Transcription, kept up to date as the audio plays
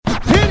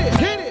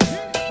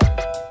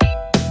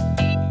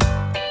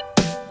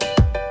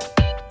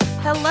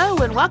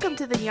and welcome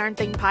to the Yarn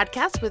Thing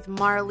podcast with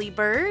Marley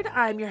Bird.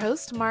 I'm your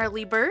host,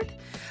 Marley Bird.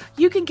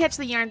 You can catch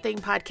the Yarn Thing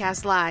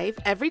podcast live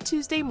every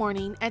Tuesday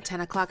morning at 10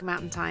 o'clock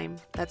Mountain Time.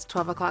 That's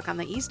 12 o'clock on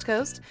the East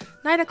Coast,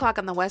 9 o'clock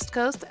on the West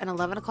Coast, and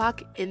 11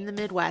 o'clock in the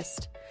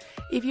Midwest.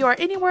 If you are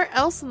anywhere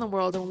else in the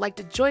world and would like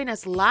to join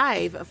us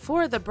live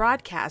for the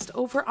broadcast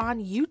over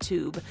on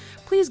YouTube,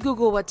 please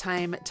Google what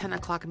time 10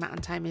 o'clock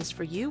Mountain Time is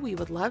for you. We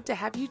would love to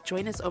have you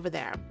join us over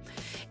there.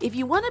 If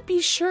you want to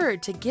be sure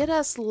to get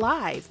us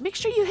live, make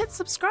sure you hit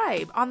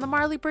subscribe on the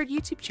Marley Bird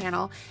YouTube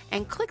channel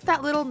and click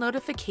that little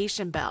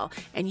notification bell,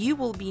 and you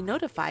will be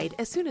notified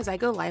as soon as I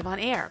go live on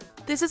air.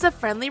 This is a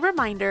friendly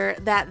reminder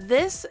that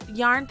this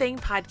Yarn Thing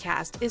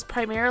podcast is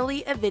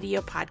primarily a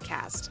video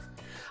podcast.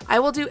 I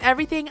will do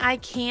everything I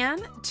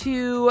can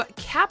to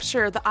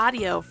capture the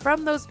audio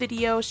from those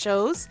video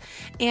shows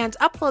and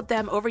upload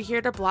them over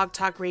here to Blog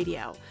Talk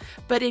Radio.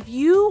 But if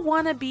you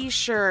want to be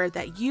sure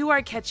that you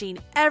are catching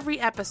every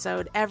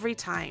episode every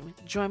time,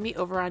 join me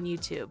over on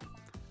YouTube.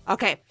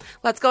 Okay,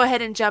 let's go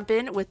ahead and jump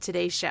in with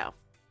today's show.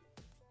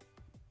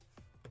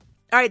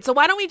 All right, so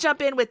why don't we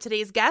jump in with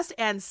today's guest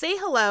and say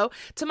hello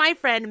to my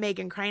friend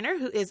Megan Kreiner,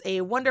 who is a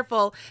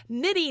wonderful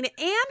knitting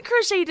and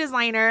crochet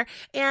designer,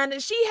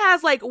 and she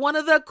has like one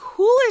of the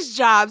coolest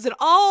jobs in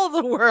all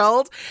the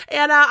world,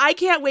 and I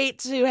can't wait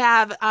to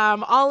have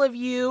all of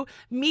you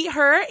meet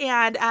her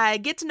and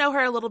get to know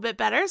her a little bit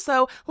better.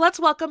 So let's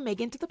welcome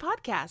Megan to the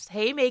podcast.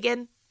 Hey,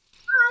 Megan.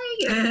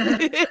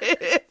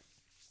 Hi.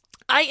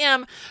 I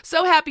am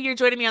so happy you're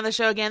joining me on the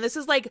show again. This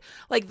is like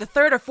the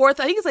third or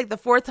fourth, I think it's like the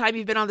fourth time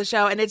you've been on the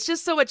show, and it's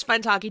just so much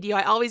fun talking to you.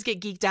 I always get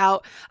geeked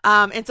out.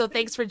 And so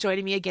thanks for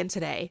joining me again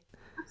today.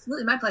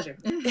 Absolutely. My pleasure.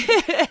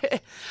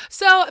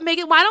 So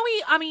Megan, why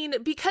don't we,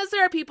 because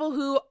there are people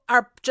who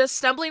are just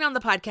stumbling on the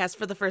podcast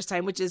for the first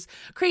time, which is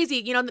crazy.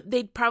 You know,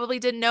 they probably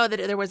didn't know that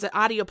there was an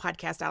audio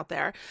podcast out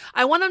there.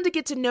 I want them to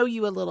get to know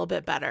you a little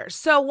bit better.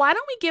 So why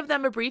don't we give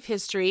them a brief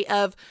history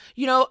of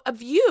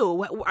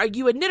you. Are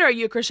you a knitter? Are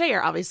you a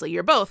crocheter? Obviously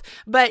you're both,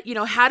 but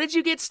how did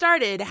you get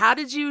started? How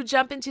did you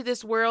jump into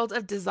this world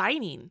of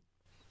designing?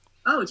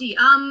 Oh, gee.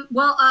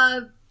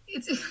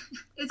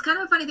 It's kind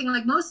of a funny thing.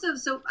 Like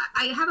so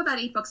I have about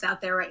 8 books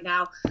out there right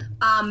now,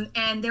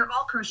 and they're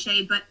all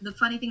crochet. But the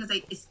funny thing is,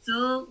 I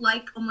still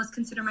almost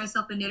consider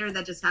myself a knitter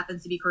that just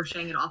happens to be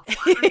crocheting an awful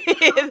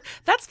lot.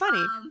 That's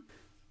funny.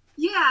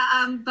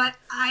 But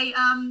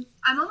I'm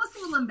almost a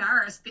little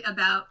embarrassed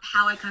about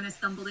how I kind of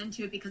stumbled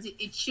into it, because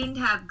it shouldn't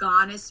have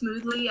gone as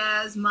smoothly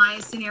as my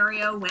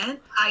scenario went.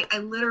 I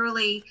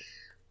literally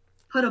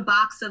put a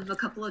box of a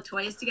couple of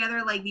toys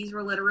together. Like, these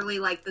were literally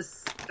like the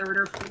 3rd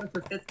or 4th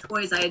or 5th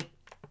toys I had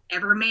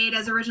ever made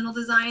as original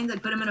designs. I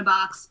put them in a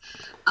box.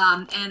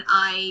 And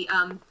I,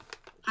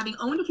 having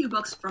owned a few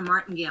books from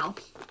Martingale,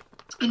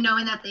 and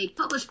knowing that they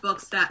published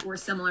books that were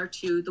similar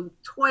to the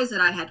toys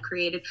that I had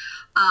created,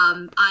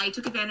 I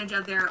took advantage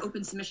of their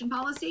open submission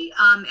policy.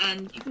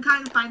 And you can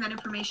kind of find that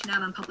information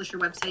out on publisher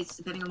websites,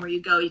 depending on where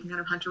you go. You can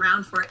kind of hunt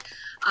around for it.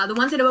 The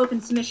ones that have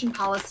open submission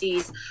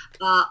policies,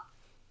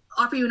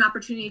 offer you an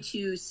opportunity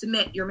to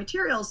submit your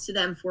materials to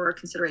them for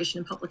consideration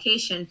and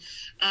publication.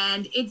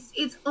 And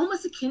it's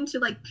almost akin to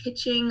like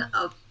pitching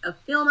a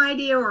film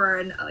idea or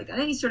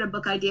any sort of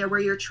book idea, where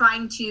you're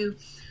trying to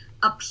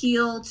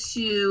appeal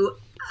to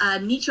a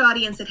niche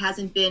audience that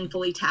hasn't been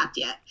fully tapped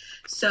yet.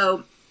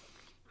 So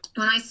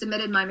when I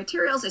submitted my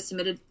materials, I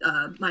submitted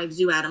my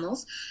zoo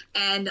animals.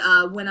 And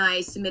when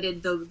I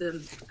submitted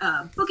the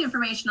book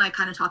information, I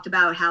kind of talked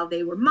about how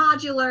they were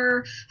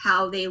modular,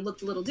 how they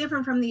looked a little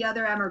different from the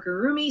other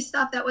amigurumi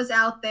stuff that was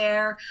out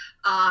there,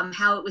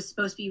 how it was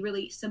supposed to be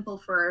really simple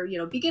for,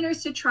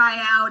 beginners to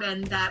try out,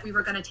 and that we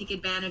were going to take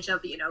advantage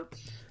of,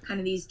 kind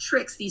of these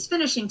tricks, these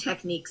finishing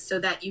techniques, so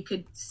that you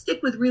could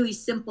stick with really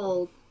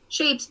simple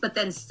shapes, but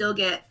then still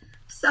get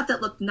stuff that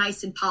looked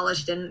nice and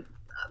polished and,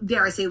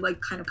 dare I say,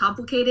 kind of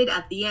complicated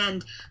at the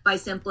end by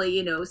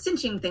simply,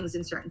 cinching things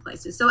in certain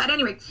places. So at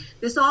any rate,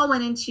 this all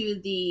went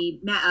into the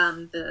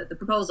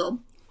proposal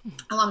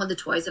along with the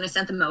toys, and I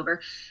sent them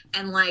over.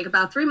 And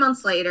about 3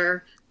 months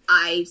later,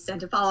 I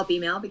sent a follow-up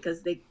email,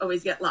 because they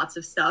always get lots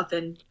of stuff,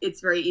 and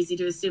it's very easy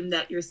to assume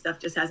that your stuff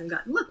just hasn't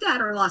gotten looked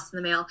at or lost in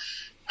the mail.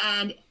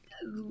 And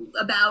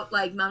about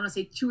I want to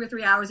say 2 or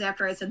 3 hours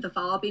after I sent the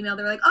follow-up email,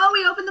 they were like, "Oh,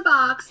 we opened the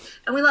box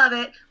and we love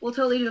it. We'll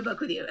totally do a book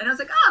with you." And I was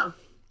like, "Oh,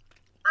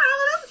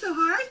 that wasn't so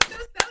hard. That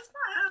was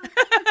fun.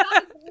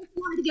 I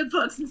wanted to get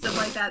books and stuff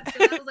like that."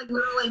 So that was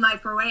literally my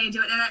foray into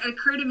it. And it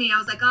occurred to me, I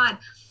was like, God,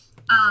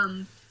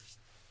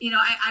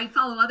 I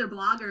follow other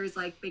bloggers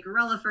like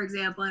Bakerella, for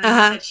example, and I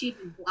know that she'd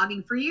been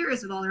blogging for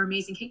years with all her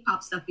amazing cake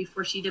pop stuff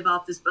before she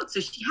developed this book. So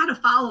she had a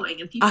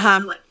following, and people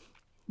to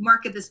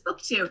market this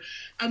book to.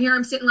 And here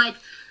I'm sitting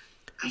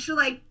I should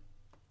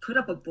put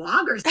up a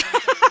blog or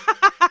something.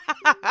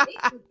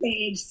 Facebook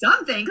page,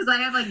 something, because I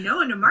have no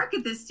one to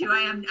market this to.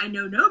 I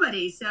know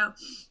nobody. So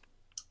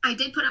I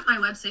did put up my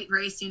website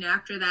very soon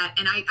after that,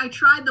 and I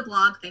tried the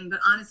blog thing, but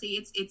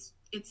honestly, it's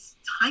it's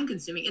time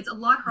consuming. It's a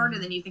lot harder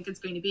than you think it's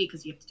going to be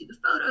because you have to do the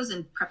photos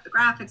and prep the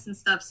graphics and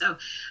stuff. So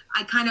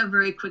I kind of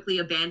very quickly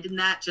abandoned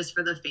that just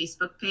for the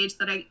Facebook page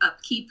that I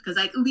upkeep, because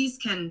I at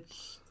least can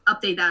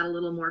update that a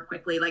little more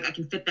quickly. Like I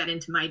can fit that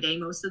into my day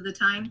most of the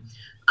time.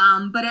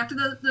 But after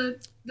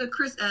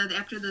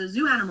after the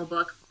zoo animal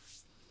book,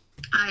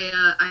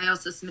 I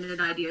also submitted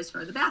ideas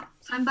for the Bath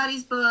Time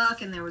Buddies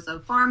book, and there was a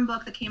farm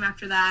book that came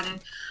after that, and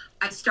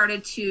I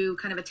started to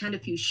kind of attend a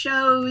few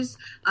shows,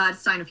 to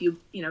sign a few,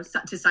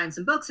 to sign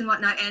some books and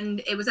whatnot.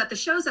 And it was at the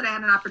shows that I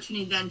had an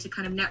opportunity then to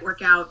kind of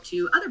network out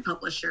to other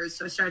publishers.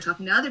 So I started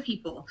talking to other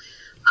people.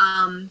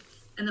 And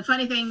the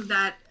funny thing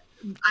that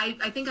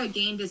I think I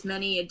gained as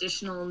many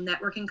additional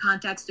networking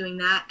contacts doing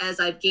that as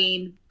I've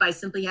gained by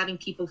simply having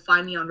people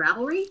find me on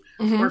Ravelry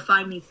or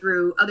find me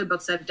through other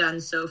books I've done.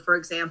 So, for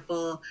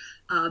example,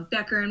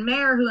 Becker and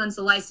Mayer, who owns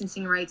the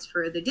licensing rights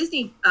for the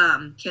Disney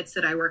kits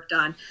that I worked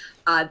on,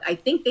 I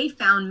think they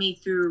found me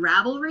through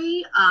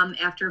Ravelry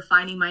after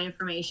finding my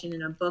information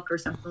in a book or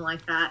something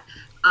like that.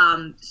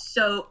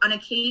 So on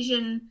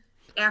occasion,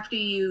 if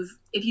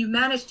you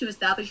manage to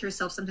establish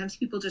yourself, sometimes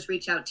people just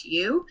reach out to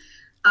you.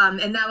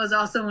 And that was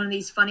also one of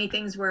these funny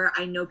things where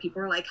I know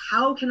people are like,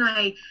 how can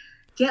I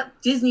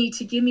get Disney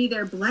to give me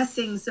their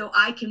blessing so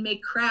I can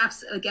make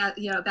crafts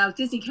about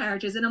Disney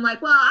characters? And I'm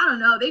like, well, I don't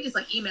know. They just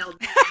like emailed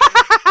me.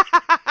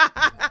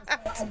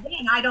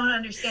 Again, I don't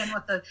understand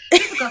what the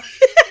typical,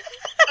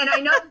 and I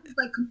know this is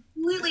like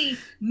completely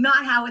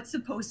not how it's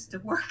supposed to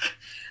work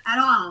at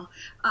all.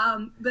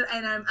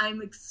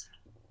 I'm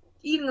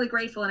exceedingly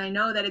grateful. And I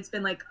know that it's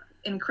been like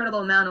an incredible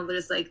amount of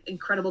just like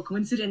incredible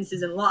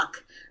coincidences and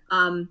luck.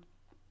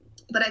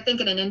 But I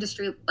think in an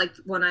industry like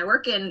one I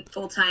work in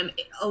full time,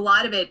 a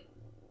lot of it,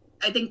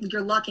 I think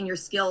your luck and your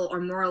skill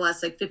are more or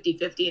less like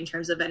 50-50 in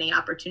terms of any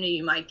opportunity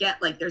you might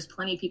get. Like there's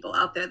plenty of people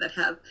out there that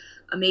have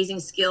amazing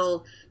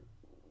skill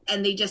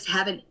and they just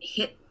haven't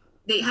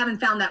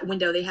found that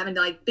window. They haven't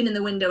like been in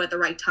the window at the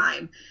right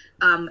time.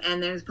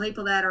 And there's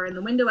people that are in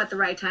the window at the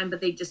right time,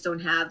 but they just don't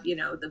have,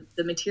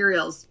 the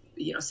materials,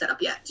 set up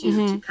yet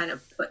to kind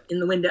of put in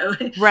the window.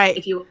 Right.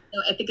 If you,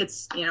 I think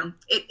it's,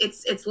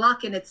 it's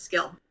luck and it's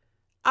skill.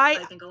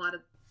 I think a lot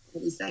of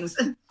these things.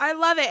 I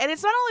love it. And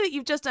it's not only that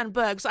you've just done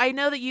books. I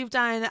know that you've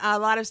done a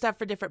lot of stuff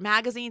for different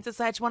magazines and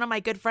such. One of my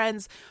good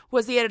friends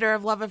was the editor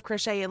of Love of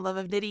Crochet and Love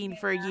of Knitting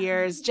for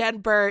years, Jen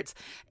Burt.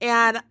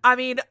 And I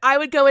mean, I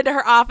would go into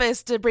her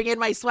office to bring in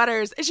my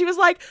sweaters and she was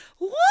like,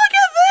 look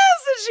at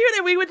this.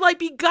 And we would like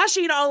be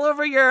gushing all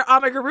over your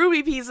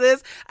amigurumi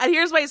pieces. And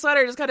here's my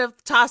sweater just kind of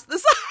tossed to the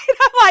side.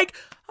 I'm like,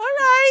 all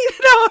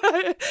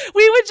right.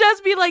 We would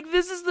just be like,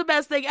 this is the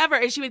best thing ever.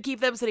 And she would keep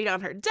them sitting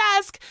on her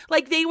desk.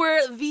 Like they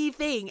were the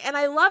thing. And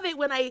I love it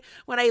when I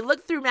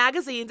look through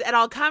magazines and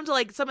I'll come to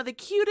like some of the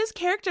cutest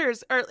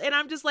characters and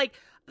I'm just like,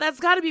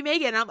 that's got to be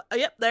Megan.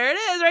 Yep, there it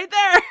is right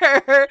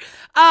there.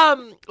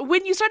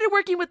 When you started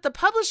working with the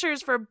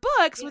publishers for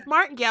books with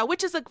Martingale,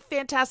 which is a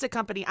fantastic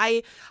company.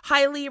 I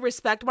highly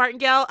respect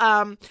Martingale.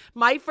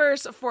 My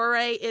first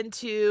foray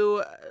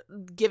into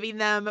giving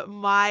them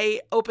my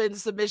open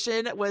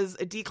submission was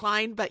a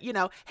decline, but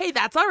hey,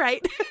 that's all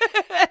right.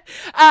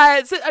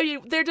 So I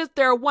mean,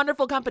 they're a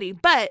wonderful company.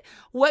 But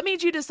what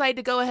made you decide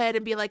to go ahead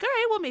and be like, all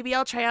right, well, maybe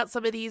I'll try out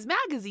some of these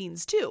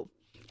magazines too?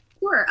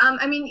 Sure.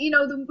 I mean,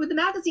 with the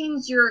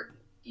magazines, you're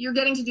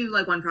getting to do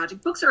like one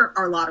project. Books are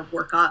a lot of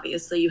work,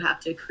 obviously. You have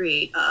to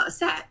create a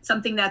set,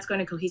 something that's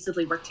going to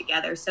cohesively work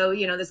together. So,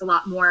 there's a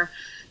lot more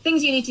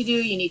things you need to do.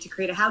 You need to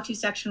create a how-to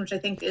section, which I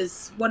think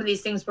is one of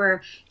these things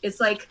where it's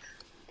like,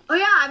 oh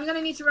yeah, I'm going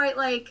to need to write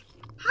like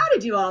how to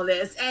do all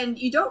this. And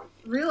you don't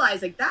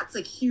realize like that's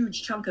a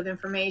huge chunk of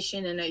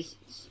information and a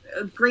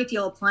great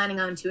deal of planning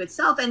onto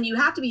itself. And you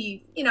have to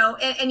be,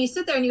 and you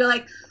sit there and you go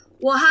like,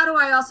 well, how do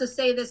I also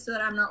say this so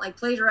that I'm not like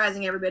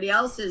plagiarizing everybody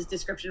else's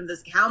description of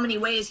this? How many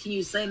ways can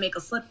you make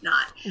a slip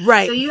knot?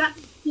 Right. So you have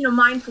to be,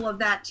 mindful of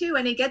that too.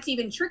 And it gets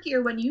even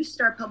trickier when you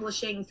start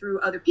publishing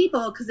through other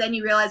people, because then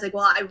you realize like,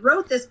 well, I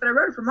wrote this, but I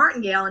wrote it for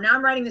Martingale and now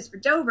I'm writing this for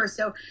Dover.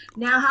 So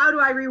now how do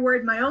I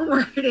reword my own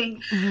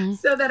wording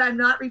so that I'm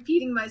not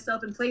repeating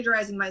myself and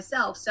plagiarizing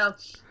myself? So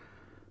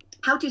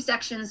how-to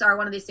sections are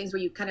one of these things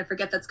where you kind of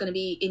forget that's going to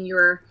be in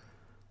your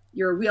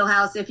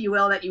wheelhouse, if you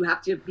will, that you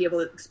have to be able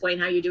to explain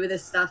how you do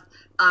this stuff.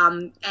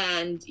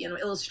 And,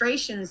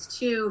 illustrations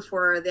too,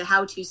 for the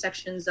how-to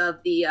sections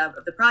of the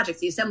projects,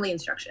 the assembly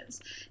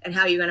instructions and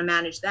how you're going to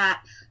manage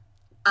that.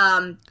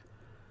 When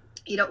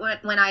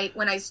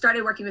I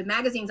started working with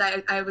magazines,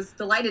 I was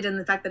delighted in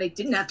the fact that I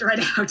didn't have to write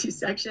a how-to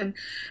section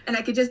and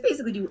I could just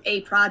basically do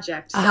a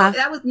project. So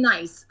that was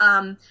nice.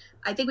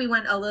 I think we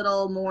went a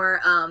little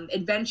more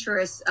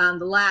adventurous. The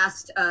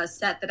last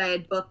set that I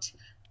had booked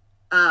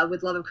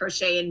with Love of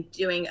Crochet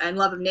and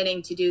Love of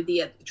Knitting to do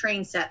the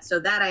train set. So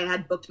that I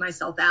had booked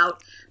myself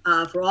out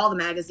for all the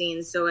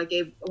magazines. So I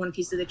gave one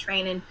piece of the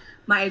train, and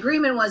my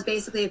agreement was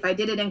basically if I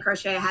did it in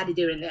crochet, I had to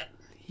do it in knit.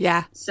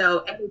 Yeah. So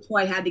every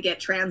toy had to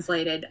get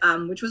translated,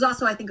 which was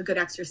also, I think, a good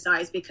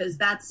exercise because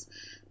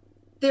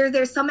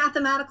there's some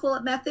mathematical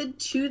method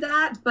to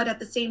that, but at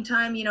the same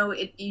time,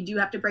 you do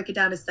have to break it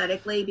down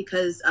aesthetically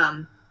because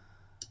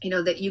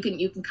that you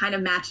can kind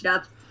of match it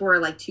up for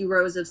like 2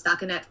 rows of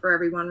stockinette for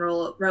every 1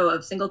 row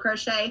of single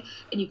crochet,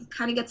 and you can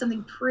kind of get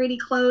something pretty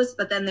close,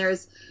 but then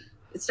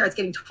it starts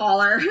getting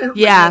taller.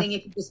 Yeah. Knitting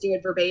if you just do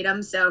it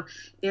verbatim. So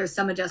there's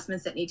some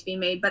adjustments that need to be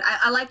made, but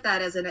I like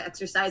that as an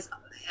exercise.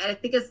 I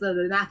think it's the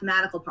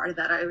mathematical part of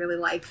that I really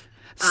like,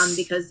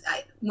 because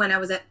when I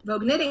was at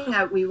Vogue Knitting,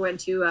 we went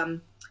to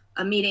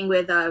a meeting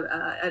with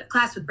a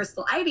class with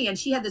Bristol Ivy, and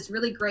she had this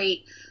really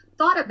great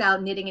thought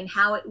about knitting and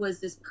how it was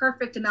this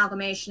perfect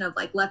amalgamation of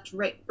like left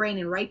brain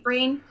and right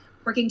brain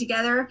working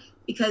together,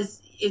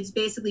 because it's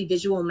basically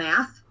visual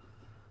math.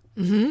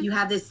 Mm-hmm. You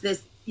have this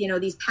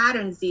these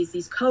patterns,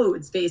 these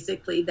codes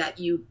basically that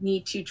you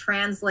need to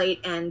translate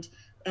and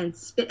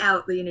spit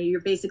out.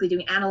 You're basically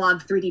doing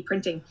analog 3D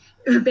printing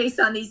based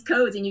on these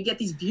codes, and you get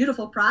these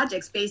beautiful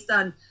projects based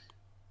on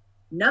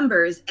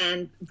numbers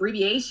and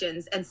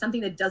abbreviations and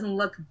something that doesn't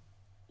look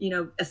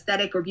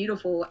aesthetic or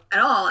beautiful at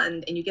all,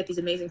 and you get these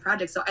amazing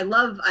projects. So I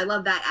love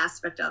that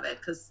aspect of it,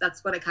 because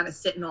that's what I kind of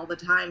sit in all the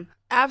time.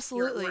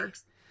 Absolutely.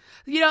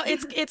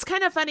 It's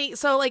kind of funny.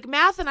 So like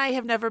math and I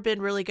have never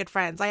been really good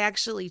friends. I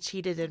actually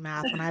cheated in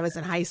math when I was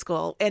in high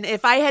school. And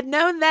if I had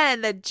known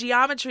then that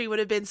geometry would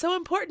have been so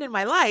important in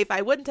my life,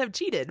 I wouldn't have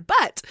cheated.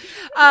 But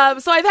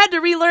so I've had to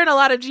relearn a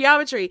lot of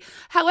geometry.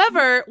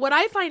 However, what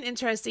I find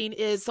interesting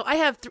is, so I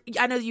have,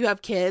 I know you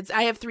have kids.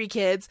 I have 3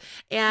 kids,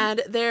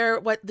 and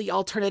they're the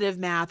alternative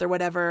math or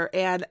whatever.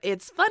 And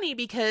it's funny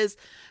because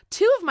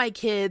 2 of my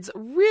kids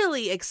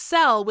really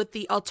excel with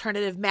the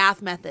alternative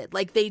math method.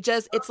 Like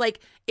it's like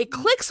it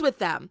clicks with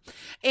them.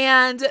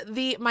 And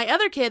my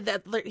other kid,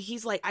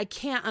 he's like, I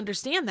can't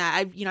understand that.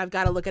 I've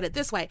got to look at it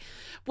this way.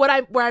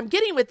 Where I'm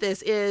getting with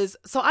this is,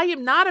 so I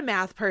am not a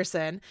math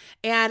person,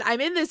 and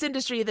I'm in this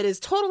industry that is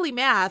totally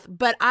math,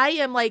 but I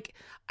am like,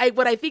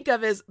 what I think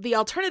of as the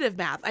alternative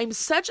math. I'm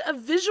such a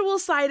visual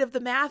side of the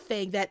math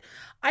thing that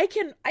I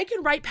can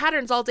write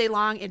patterns all day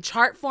long in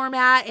chart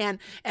format and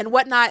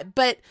whatnot.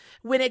 But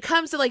when it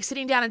comes to like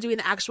sitting down and doing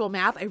the actual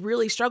math, I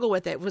really struggle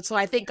with it. So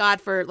I thank God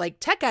for like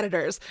tech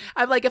editors.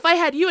 I'm like, if I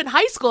had you in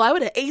high school, I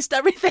would have aced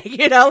everything,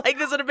 like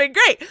this would have been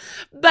great.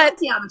 But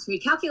geometry,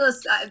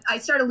 calculus, I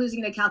started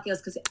losing it at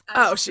calculus because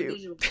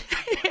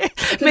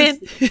man,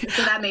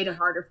 so that made it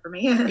harder for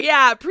me.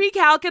 Yeah,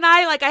 pre-calc, and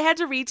I had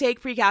to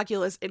retake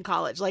pre-calculus in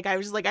college. Like I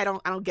was just like, I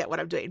don't get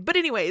what I'm doing. But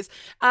anyways,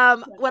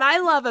 what I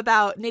love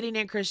about knitting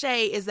and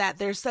crochet is that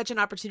there's such an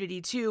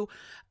opportunity to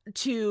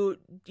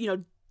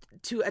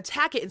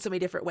attack it in so many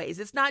different ways.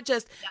 It's not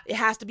just, it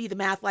has to be the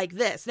math like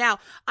this. Now,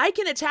 I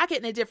can attack it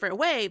in a different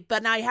way,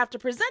 but now I have to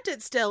present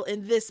it still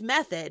in this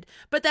method.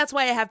 But that's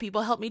why I have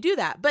people help me do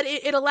that. But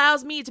it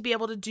allows me to be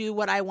able to do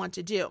what I want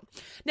to do.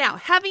 Now,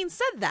 having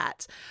said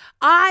that,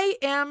 I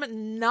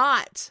am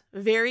not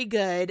very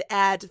good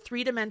at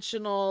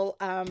 3-dimensional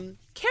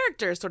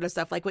character sort of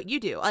stuff like what you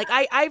do. Like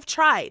I've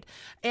tried,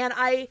 and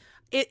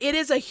it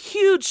is a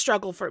huge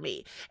struggle for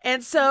me.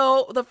 And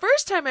so the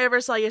first time I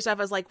ever saw your stuff,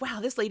 I was like, wow,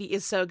 this lady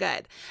is so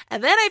good.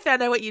 And then I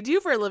found out what you do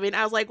for a living.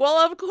 I was like, well,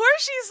 of course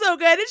she's so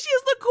good. And she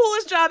has the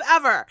coolest job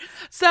ever.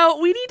 So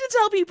we need to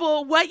tell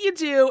people what you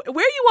do,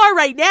 where you are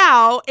right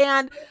now.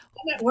 And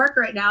I'm at work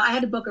right now. I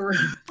had to book a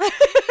room.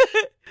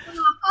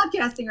 I'm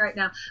podcasting right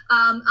now.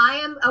 I'm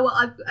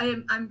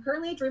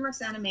currently at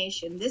DreamWorks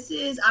Animation. This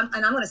is, and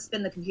I'm going to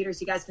spin the computer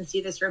so you guys can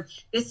see this room.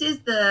 This is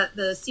the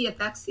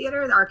CFX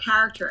theater, our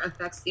character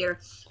effects theater.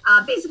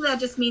 Basically, that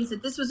just means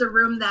that this was a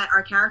room that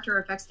our character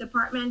effects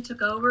department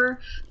took over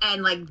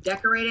and like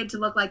decorated to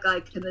look like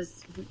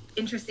this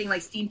interesting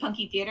like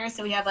steampunky theater.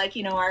 So we have like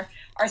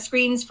our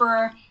screens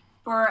for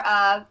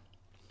our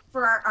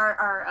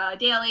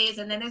dailies,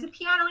 and then there's a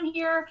piano in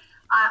here.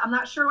 I'm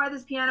not sure why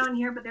there's piano in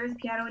here, but there's a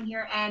piano in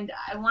here. And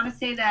I want to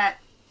say that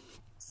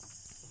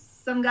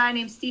some guy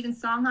named Steven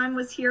Sondheim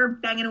was here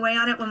banging away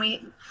on it when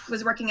we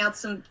was working out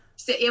some.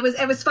 It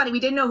was funny. We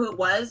didn't know who it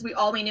was.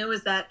 All we knew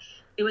was that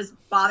it was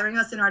bothering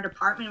us in our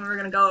department, and we were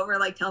going to go over,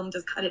 like, tell them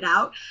to cut it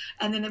out.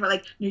 And then they were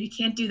like, no, you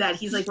can't do that.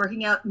 He's like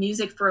working out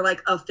music for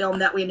like a film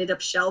that we ended up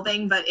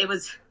shelving, but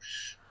it's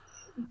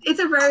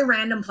a very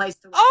random place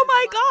to work. Oh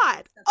my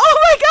God. Oh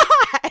my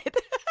God.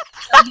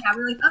 Yeah,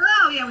 we're like,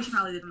 oh yeah, we should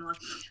probably leave him alone.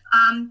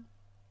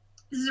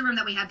 This is a room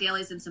that we have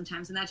dailies in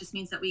sometimes, and that just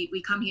means that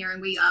we come here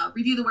and we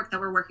review the work that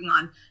we're working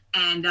on,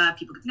 and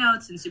people get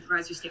notes and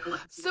supervisors take a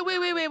look. So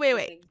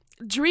wait.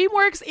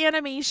 DreamWorks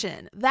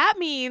Animation. That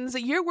means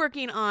you're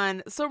working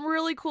on some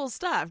really cool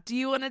stuff. Do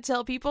you want to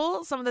tell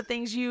people some of the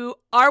things you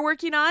are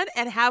working on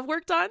and have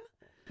worked on?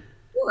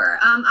 Sure.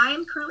 I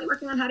am currently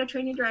working on How to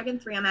Train Your Dragon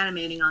 3. I'm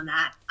animating on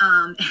that.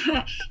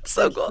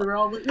 So cool. We're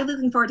all really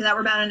looking forward to that.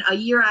 We're about a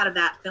year out of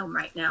that film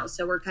right now,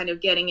 so we're kind of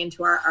getting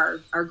into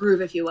our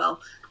groove, if you will,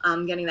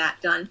 getting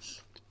that done.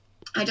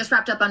 I just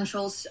wrapped up on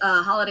Shoal's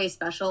holiday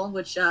special,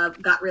 which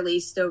got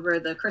released over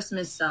the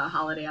Christmas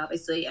holiday,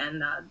 obviously,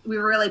 and we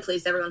were really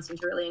pleased. Everyone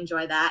seemed to really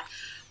enjoy that.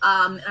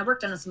 And I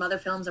worked on some other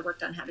films. I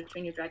worked on How to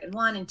Train Your Dragon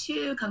 1 and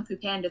 2, Kung Fu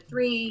Panda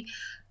 3,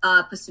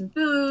 Puss in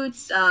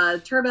Boots,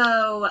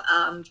 Turbo.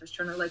 Just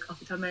trying to, like, off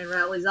the top of my head,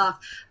 rattle these off.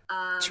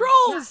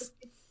 Trolls!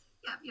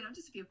 Yeah,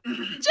 just a few.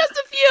 Just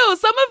a few.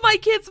 Some of my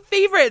kids'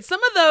 favorites.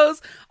 Some of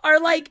those are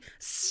like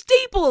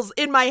staples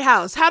in my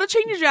house. How to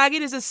Train Your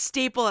Dragon is a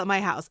staple at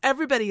my house.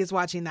 Everybody is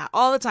watching that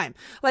all the time.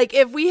 Like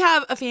if we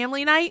have a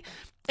family night,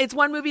 it's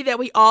one movie that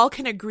we all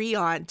can agree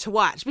on to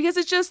watch because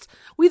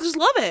we just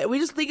love it. We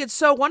just think it's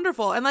so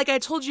wonderful. And like I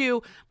told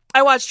you,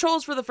 I watched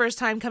Trolls for the first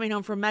time coming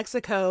home from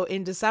Mexico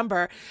in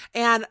December,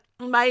 and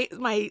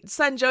my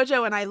son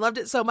Jojo and I loved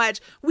it so much.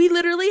 We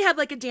literally had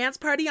like a dance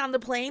party on the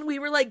plane. We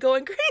were like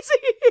going crazy.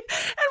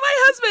 And my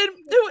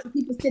husband,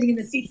 people sitting in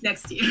the seats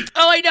next to you.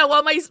 Oh, I know.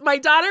 Well, my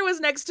daughter was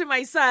next to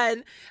my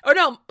son. Or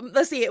no,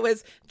 let's see. It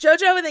was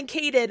Jojo and then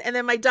Kaden, and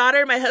then my daughter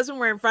and my husband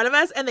were in front of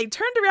us, and they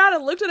turned around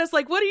and looked at us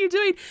like, "What are you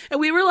doing?" And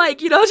we were like,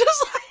 just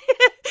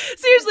like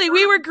seriously,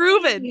 we were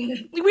grooving.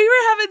 We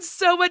were having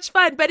so much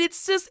fun. But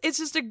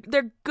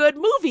they're good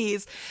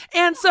movies.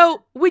 And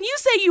so when you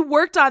say you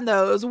worked on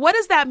those, what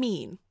does that mean?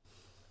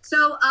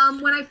 So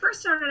when I first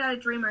started out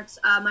at DreamWorks,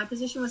 my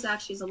position was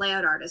actually as a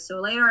layout artist. So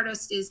a layout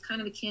artist is kind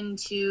of akin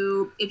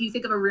to, if you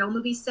think of a real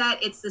movie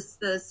set, it's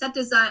the set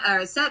design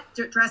or set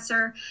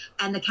dresser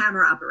and the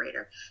camera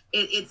operator.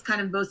 It's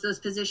kind of both those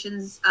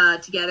positions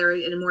together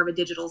in a more of a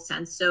digital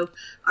sense. So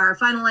our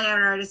final layout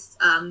artists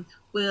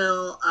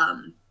will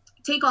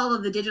take all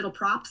of the digital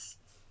props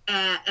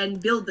and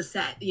build the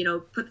set,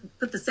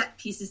 put the set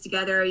pieces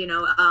together,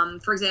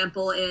 for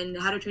example, in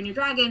How to Train Your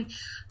Dragon,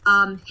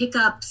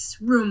 Hiccup's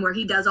room where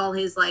he does all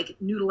his like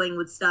noodling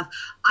with stuff.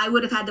 I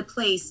would have had to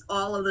place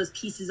all of those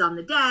pieces on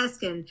the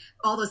desk and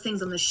all those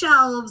things on the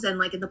shelves. And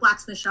like in the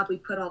blacksmith shop, we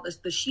put all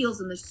the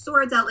shields and the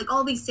swords out. Like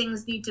all these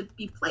things need to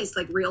be placed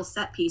like real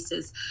set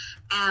pieces.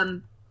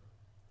 And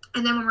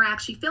then when we're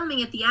actually filming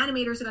it, the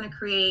animators are going to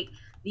create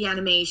the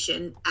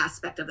animation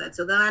aspect of that.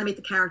 So they'll animate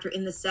the character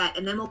in the set,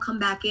 and then we'll come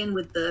back in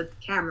with the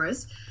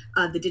cameras,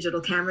 the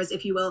digital cameras,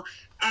 if you will,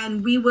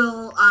 and we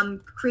will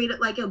create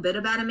like a bit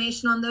of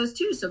animation on those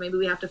too. So maybe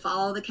we have to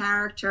follow the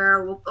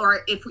character,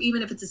 or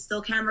even if it's a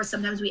still camera,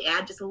 sometimes we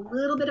add just a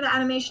little bit of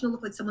animation to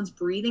look like someone's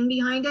breathing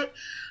behind it.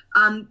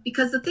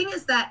 Because the thing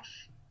is that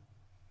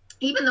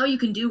even though you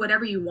can do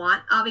whatever you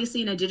want,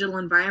 obviously in a digital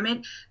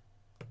environment,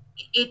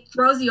 it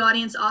throws the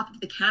audience off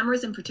if the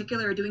cameras in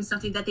particular are doing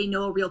something that they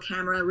know a real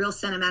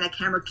cinematic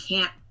camera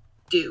can't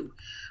do.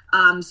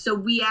 So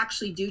we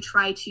actually do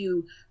try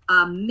to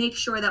make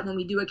sure that when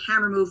we do a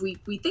camera move,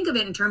 we think of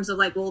it in terms of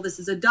like, well, this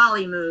is a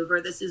dolly move,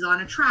 or this is on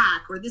a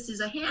track, or this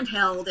is a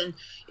handheld. And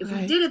if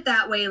we did it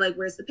that way, like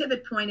where's the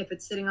pivot point if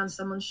it's sitting on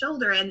someone's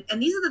shoulder? And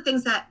these are the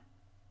things that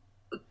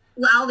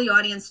allow the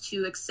audience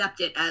to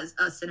accept it as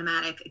a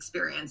cinematic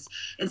experience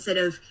instead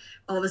of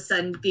all of a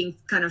sudden being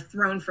kind of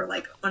thrown for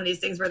like one of these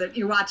things where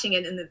you're watching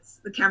it and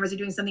the cameras are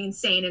doing something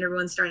insane and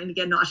everyone's starting to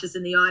get nauseous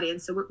in the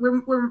audience. So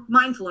we're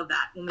mindful of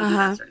that when we do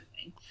that sort of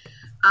thing.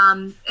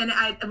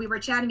 And we were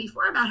chatting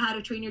before about How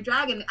to Train Your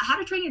Dragon. How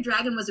to Train Your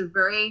Dragon was a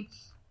very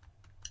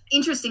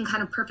interesting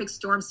kind of perfect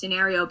storm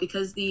scenario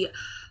because the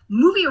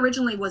movie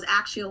originally was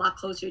actually a lot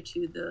closer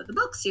to the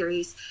book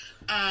series,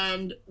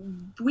 and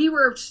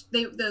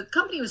the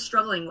company was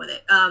struggling with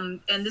it.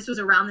 And this was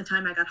around the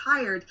time I got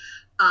hired.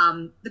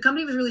 The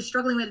company was really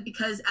struggling with it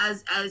because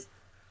as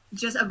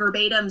just a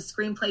verbatim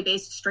screenplay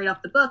based straight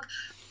off the book,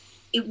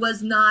 it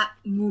was not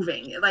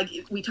moving. Like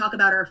we talk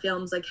about our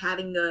films, like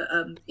having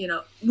the,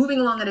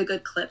 moving along at a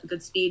good clip, a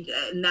good speed,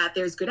 and that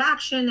there's good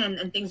action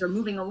and things are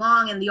moving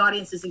along and the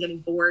audience isn't getting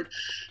bored.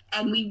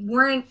 And we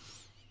weren't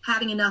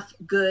having enough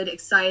good,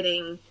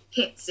 exciting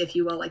hits, if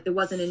you will. Like there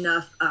wasn't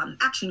enough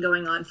action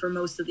going on for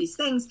most of these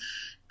things.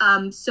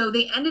 So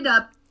they ended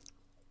up,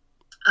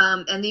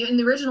 in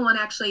the original one,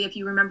 actually, if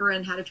you remember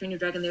in How to Train Your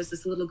Dragon, there's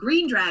this little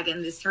green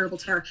dragon, this terrible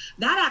terror.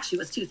 That actually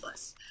was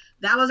toothless.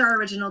 That was our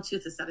original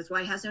Toothless. That is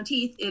why it has no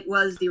teeth. It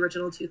was the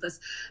original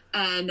Toothless.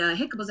 And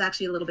Hiccup was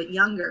actually a little bit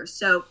younger.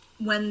 So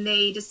when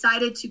they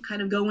decided to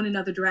kind of go in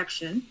another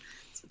direction,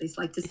 that's what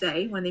they like to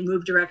say, when they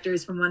move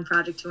directors from one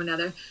project to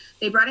another,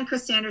 they brought in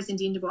Chris Sanders and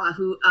Dean DuBois,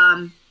 who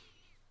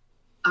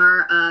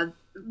are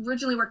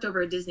originally worked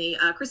over at Disney.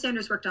 Chris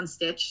Sanders worked on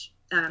Stitch,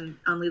 on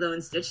Lilo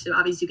and Stitch. So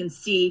obviously you can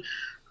see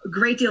a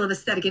great deal of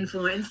aesthetic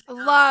influence. I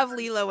love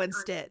Lilo and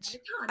Stitch.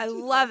 I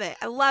love it.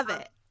 I love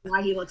it.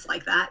 Why he looks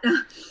like that.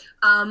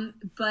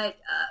 But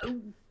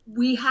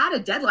we had a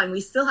deadline.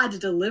 We still had to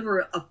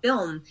deliver a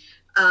film.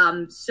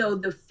 So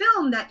the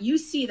film that you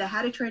see, the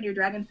How to Train Your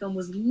Dragon film,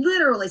 was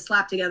literally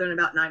slapped together in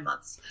about 9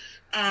 months.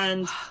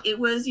 And it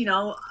was,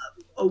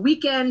 a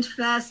weekend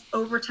fest,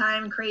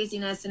 overtime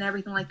craziness and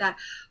everything like that.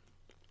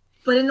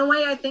 But in a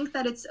way, I think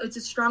that it's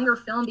a stronger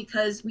film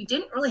because we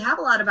didn't really have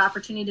a lot of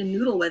opportunity to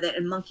noodle with it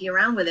and monkey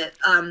around with it.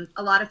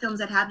 A lot of films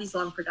that have these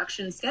long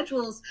production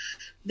schedules,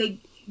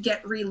 they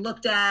get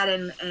re-looked at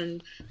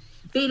and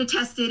beta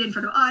tested in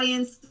front of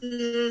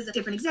audiences.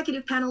 Different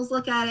executive panels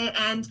look at it.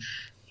 And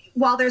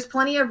while there's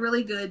plenty of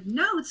really good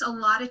notes, a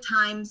lot of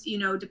times,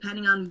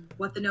 depending on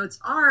what the notes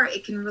are,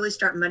 it can really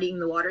start muddying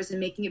the waters and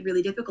making it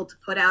really difficult to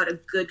put out a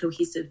good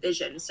cohesive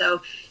vision.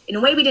 So in a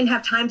way, we didn't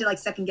have time to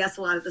second guess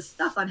a lot of the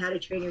stuff on How to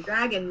Train Your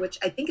Dragon, which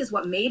I think is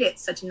what made it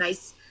such a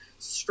nice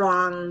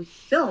strong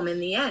film in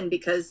the end,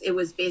 because it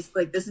was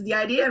basically like, this is the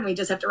idea and we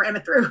just have to ram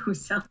it through.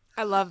 So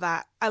I love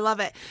that. I love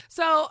it.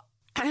 So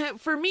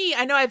for me,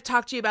 I know I've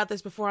talked to you about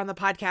this before on the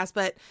podcast,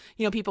 but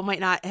people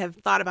might not have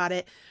thought about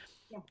it.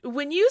 Yeah.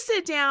 When you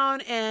sit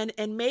down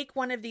and make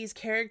one of these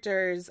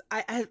characters,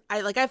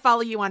 I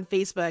follow you on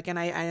Facebook, and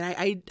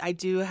I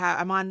do have,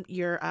 I'm on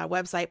your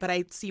website, but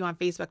I see you on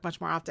Facebook much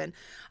more often.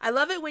 I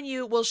love it when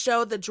you will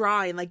show the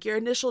drawing, like your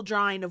initial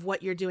drawing of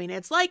what you're doing.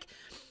 It's like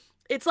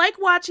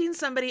watching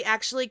somebody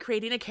actually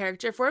creating a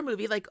character for a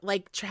movie,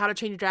 like How to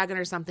Train Your Dragon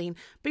or something,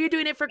 but you're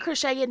doing it for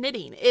crochet and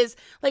knitting. Is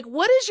like,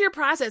 what is your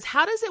process?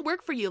 How does it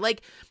work for you?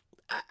 Like,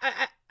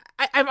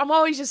 I'm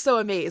always just so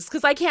amazed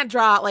because I can't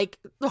draw. Like,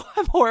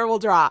 I'm horrible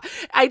draw.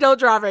 I don't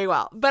draw very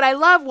well, but I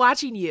love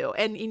watching you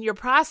and in your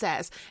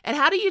process. And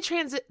how do you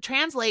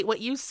translate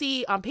what you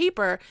see on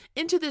paper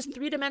into this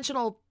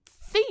 3-dimensional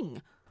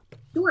thing?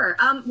 Sure.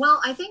 Well,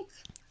 I think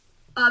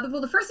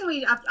the first thing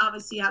we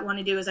obviously want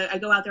to do is I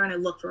go out there and I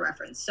look for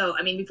reference. So,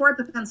 I mean, before I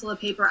put pencil to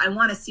paper, I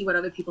want to see what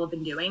other people have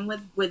been doing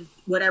with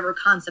whatever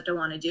concept I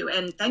want to do.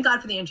 And thank God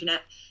for the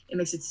internet. It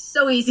makes it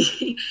so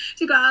easy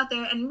to go out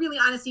there and really,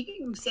 honestly,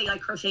 you can say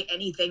like crochet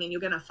anything and you're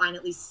going to find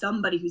at least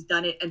somebody who's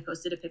done it and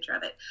posted a picture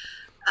of it.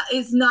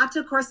 It's not,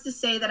 of course, to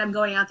say that I'm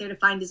going out there to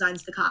find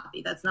designs to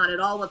copy. That's not at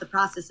all what the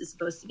process is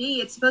supposed to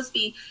be. It's supposed to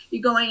be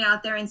you going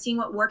out there and seeing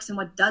what works and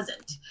what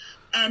doesn't.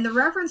 And the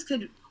reference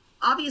could,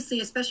 obviously,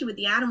 especially with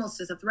the animal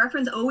stuff, the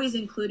reference always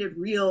included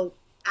real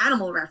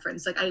animal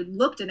reference. Like, I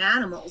looked at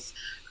animals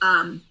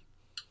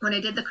when I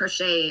did the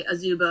Crochet a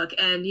Zoo book.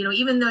 And,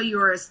 even though you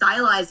were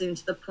stylizing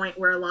to the point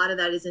where a lot of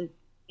that isn't,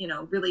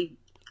 really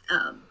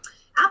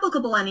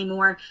applicable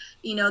anymore,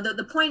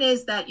 the point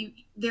is that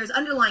there's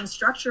underlying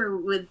structure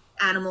with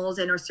animals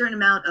and a certain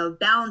amount of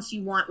balance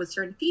you want with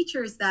certain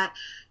features that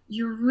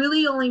you're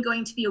really only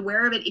going to be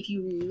aware of it if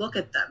you look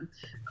at them.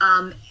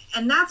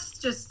 And that's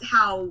just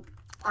how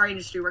our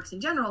industry works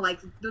in general. Like,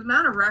 the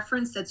amount of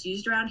reference that's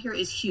used around here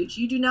is huge.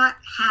 You do not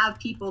have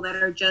people that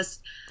are just,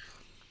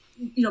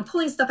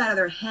 pulling stuff out of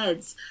their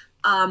heads.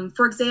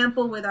 For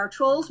example, with our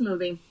Trolls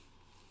movie,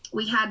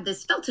 we had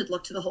this felted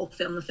look to the whole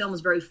film. The film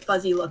was very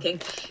fuzzy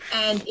looking.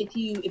 And if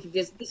you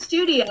visit the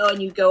studio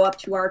and you go up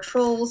to our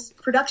Trolls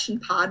production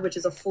pod, which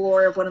is a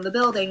floor of one of the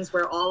buildings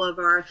where all of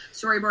our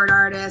storyboard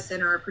artists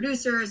and our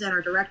producers and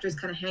our directors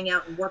kind of hang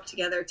out and work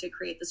together to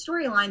create the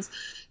storylines,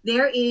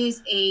 there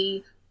is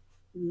a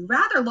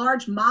rather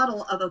large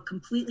model of a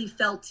completely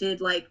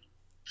felted, like,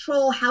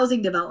 troll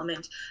housing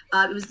development.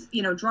 It was,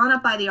 drawn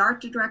up by the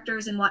art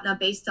directors and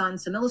whatnot based on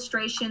some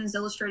illustrators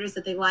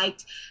that they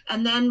liked.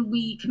 And then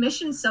we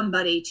commissioned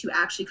somebody to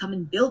actually come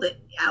and build it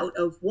out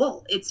of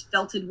wool. It's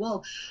felted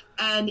wool.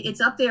 And it's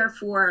up there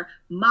for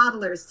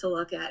modelers to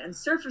look at and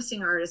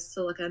surfacing artists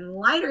to look at and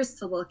lighters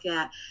to look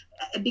at,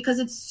 because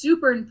it's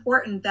super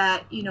important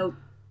that,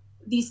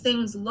 these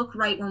things look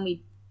right when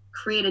we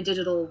create a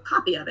digital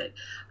copy of it.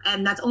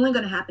 And that's only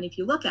going to happen if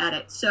you look at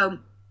it. So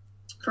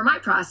for my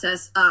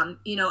process,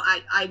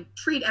 I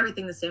treat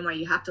everything the same way.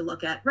 You have to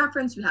look at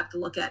reference. You have to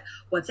look at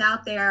what's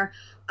out there.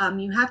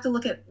 You have to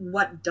look at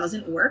what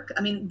doesn't work.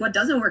 I mean, what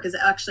doesn't work is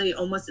actually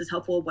almost as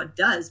helpful as what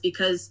does,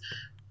 because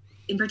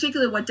in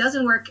particular, what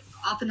doesn't work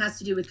often has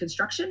to do with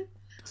construction.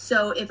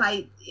 So if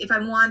I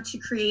want to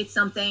create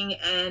something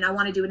and I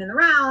want to do it in the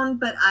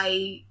round, but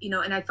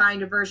and I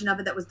find a version of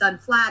it that was done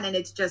flat and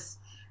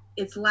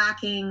it's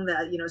lacking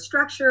the,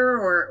 structure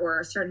or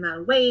a certain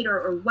amount of weight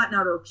or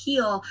whatnot or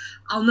peel,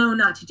 I'll know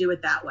not to do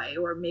it that way.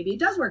 Or maybe it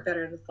does work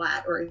better in the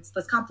flat, or it's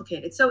less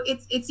complicated. So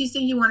it's these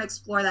things you want to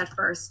explore that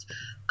first.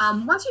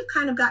 Once you've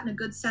kind of gotten a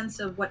good sense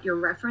of what your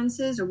reference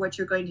is or what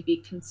you're going to be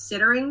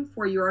considering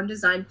for your own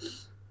design,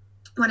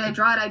 when I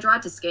draw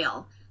it to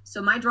scale.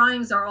 So my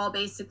drawings are all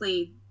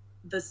basically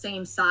the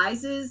same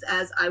sizes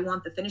as I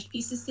want the finished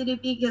pieces to be,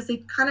 because they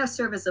kind of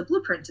serve as a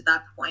blueprint to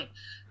that point.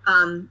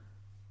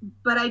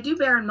 But I do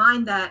bear in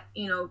mind that,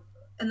 and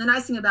the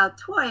nice thing about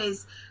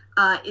toys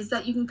is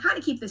that you can kind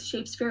of keep the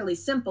shapes fairly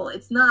simple.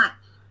 It's not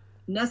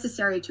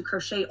necessary to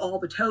crochet all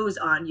the toes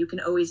on. You can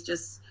always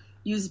just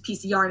use a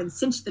piece of yarn and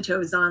cinch the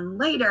toes on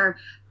later,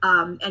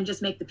 and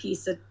just make the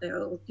piece a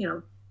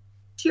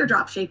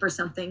teardrop shape or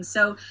something.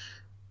 So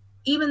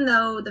even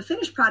though the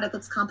finished product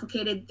looks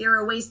complicated, there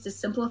are ways to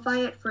simplify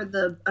it for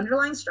the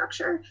underlying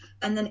structure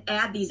and then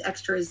add these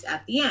extras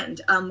at the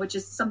end, which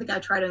is something I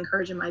try to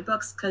encourage in my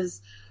books,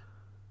 because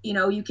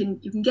you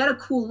can get a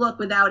cool look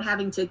without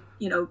having to,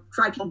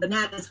 drive people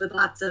bananas with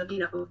lots of,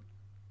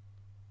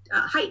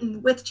 height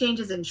and width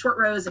changes and short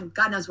rows and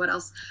God knows what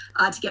else,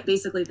 to get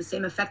basically the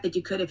same effect that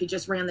you could if you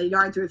just ran the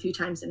yarn through a few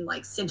times and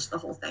like cinched the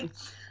whole thing.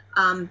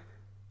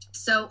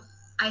 So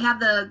I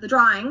have the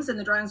drawings, and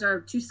the drawings are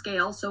to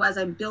scale. So as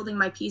I'm building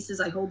my pieces,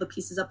 I hold the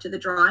pieces up to the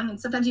drawing, and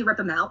sometimes you rip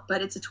them out,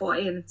 but it's a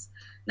toy and it's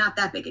not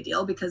that big a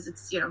deal because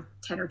it's,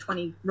 10 or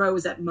 20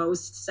 rows at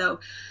most. So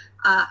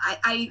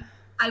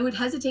I would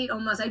hesitate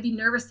almost. I'd be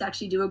nervous to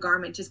actually do a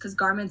garment just because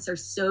garments are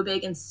so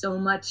big and so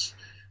much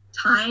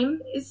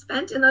time is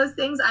spent in those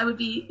things, I would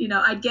be,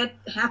 I'd get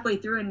halfway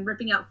through and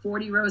ripping out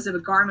 40 rows of a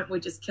garment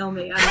would just kill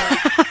me.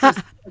 I'm like,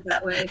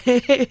 that way.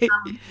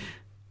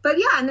 But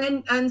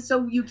yeah, and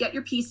so you get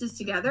your pieces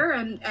together,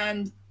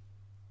 and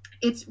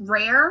it's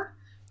rare.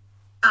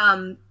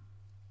 And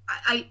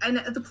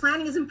the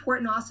planning is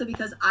important also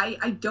because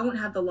I don't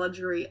have the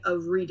luxury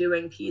of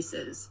redoing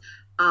pieces.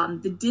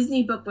 The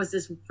Disney book was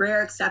this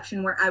rare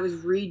exception where I was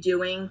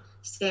redoing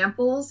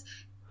samples.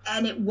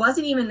 And it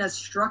wasn't even a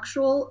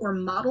structural or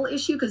model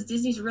issue because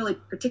Disney's really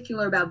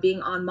particular about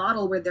being on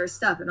model with their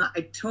stuff. And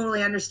I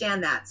totally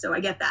understand that. So I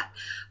get that.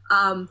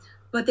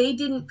 But they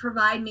didn't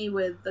provide me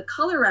with the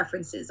color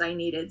references I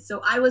needed.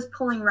 So I was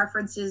pulling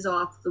references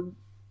off the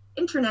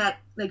internet,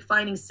 like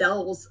finding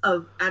cells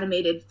of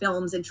animated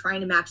films and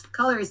trying to match the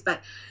colors.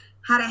 But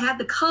had I had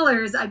the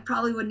colors, I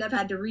probably wouldn't have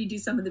had to redo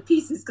some of the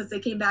pieces because they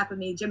came back with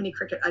me. Jiminy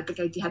Cricket, I think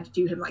I had to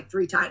do him like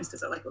 3 times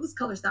because they're like, well, this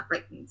color's not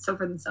right, and so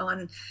forth and so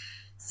on.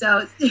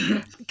 So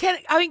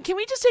can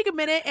we just take a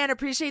minute and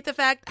appreciate the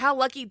fact how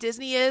lucky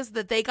Disney is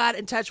that they got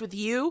in touch with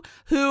you,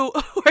 who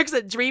works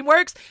at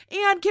DreamWorks?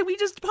 And can we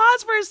just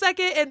pause for a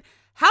second and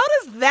how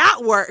does that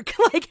work?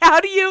 Like,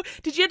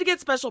 did you have to get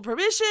special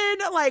permission?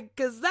 Like,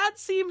 because that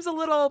seems a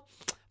little,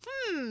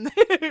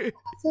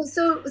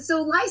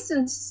 So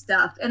licensed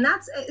stuff, and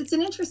it's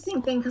an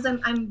interesting thing because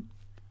I'm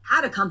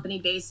at a company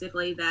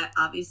basically that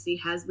obviously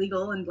has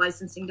legal and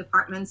licensing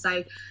departments.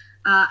 I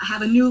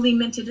have a newly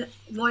minted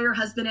lawyer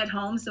husband at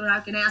home, so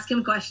I can ask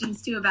him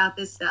questions too about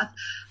this stuff.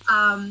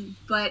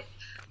 But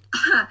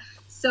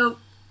so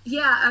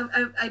yeah,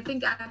 I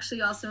think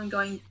actually also in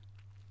going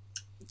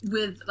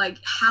with like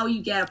how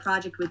you get a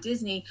project with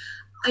Disney,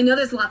 I know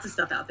there's lots of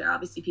stuff out there.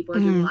 Obviously, people are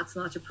doing lots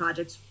and lots of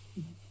projects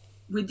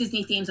with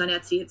Disney themes on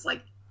Etsy. It's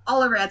like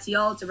all over Etsy,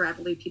 all over I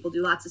believe people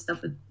do lots of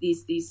stuff with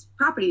these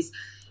properties.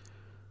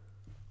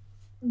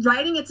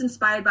 Writing it's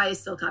inspired by is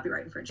still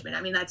copyright infringement.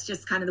 I mean, that's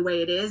just kind of the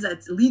way it is.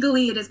 It's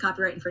legally, it is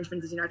copyright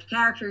infringement because you're not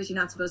characters. You're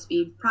not supposed to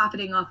be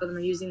profiting off of them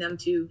or using them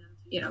to,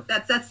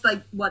 that's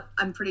like what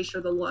I'm pretty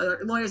sure the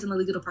lawyers in the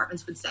legal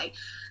departments would say.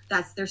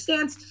 That's their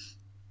stance.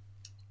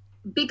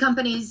 Big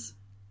companies,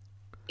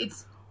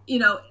 it's,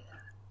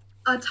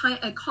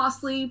 a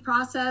costly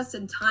process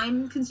and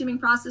time-consuming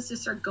process to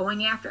start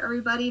going after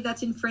everybody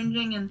that's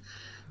infringing and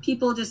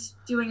people just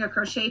doing a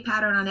crochet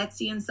pattern on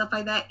Etsy and stuff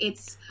like that.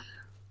 It's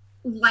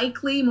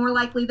more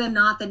likely than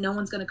not that no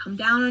one's going to come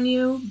down on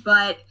you.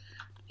 But,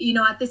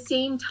 at the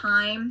same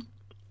time,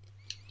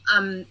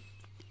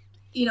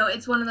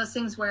 it's one of those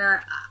things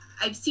where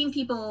I've seen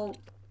people,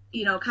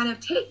 kind of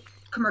take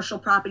commercial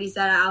properties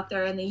that are out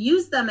there and they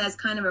use them as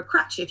kind of a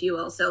crutch, if you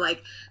will. So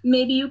like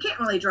maybe you can't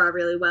really draw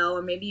really well,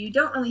 or maybe you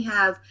don't really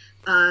have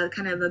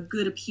kind of a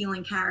good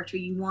appealing character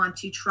you want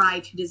to try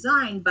to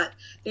design, but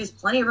there's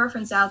plenty of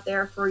reference out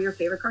there for your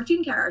favorite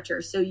cartoon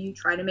character. So you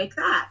try to make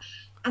that.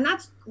 And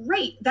that's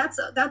great. That's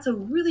a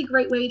really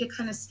great way to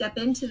kind of step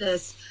into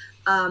this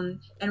and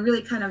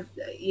really kind of,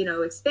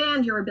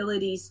 expand your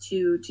abilities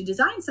to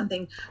design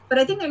something. But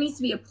I think there needs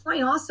to be a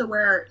point also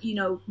where,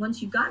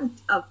 once you've gotten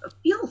a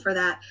feel for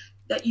that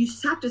you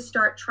have to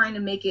start trying to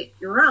make it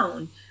your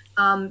own.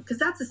 Because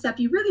that's the step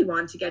you really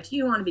want to get to.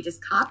 You don't want to be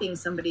just copying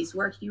somebody's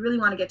work. You really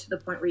want to get to the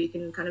point where you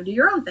can kind of do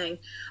your own thing.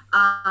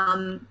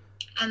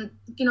 And,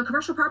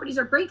 commercial properties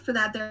are great for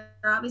that. They're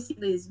obviously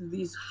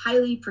these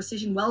highly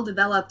precision,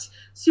 well-developed,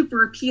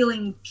 super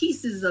appealing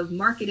pieces of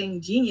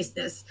marketing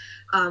geniusness.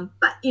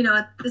 But,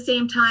 at the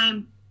same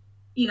time,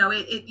 you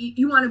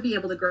want to be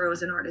able to grow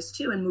as an artist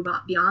too and move on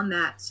beyond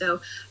that.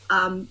 So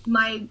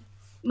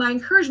my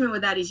encouragement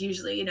with that is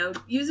usually,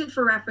 use it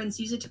for reference,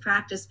 use it to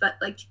practice, but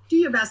like do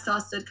your best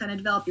also to kind of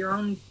develop your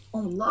own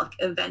look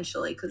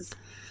eventually. Because,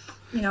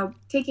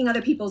 taking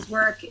other people's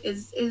work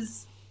is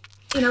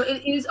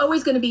it is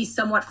always going to be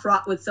somewhat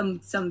fraught with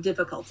some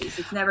difficulties.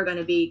 It's never going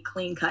to be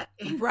clean cut.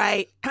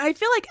 Right. I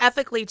feel like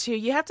ethically too,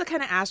 you have to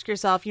kind of ask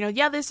yourself,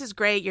 yeah, this is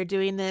great. You're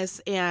doing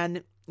this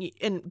and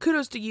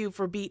kudos to you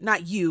for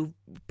not you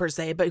per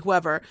se, but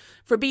whoever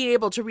for being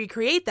able to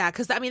recreate that.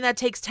 Cause that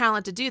takes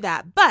talent to do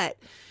that. But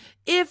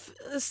if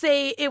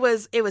say it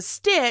was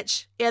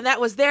Stitch and that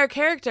was their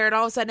character and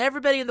all of a sudden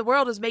everybody in the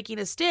world is making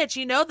a Stitch,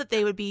 that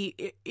they would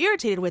be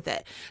irritated with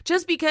it.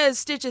 Just because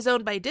Stitch is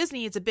owned by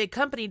Disney, it's a big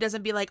company,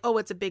 doesn't be like, oh,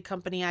 it's a big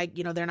company.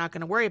 They're not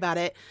going to worry about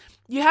it.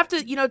 You have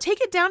to,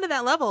 take it down to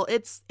that level.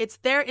 It's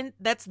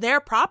that's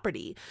their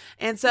property.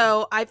 And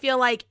so I feel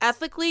like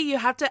ethically you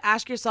have to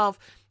ask yourself,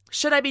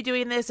 should I be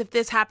doing this? If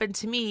this happened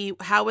to me,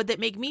 how would that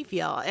make me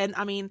feel? And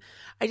I'm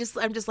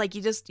just like,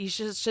 you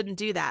shouldn't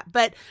do that.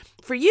 But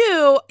for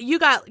you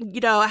got,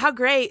 how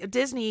great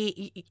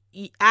Disney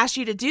asked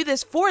you to do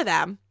this for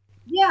them.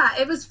 Yeah,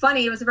 it was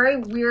funny. It was a very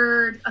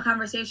weird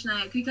conversation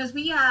because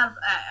we have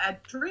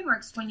at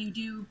DreamWorks, when you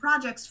do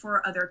projects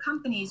for other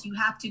companies, you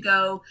have to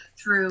go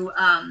through,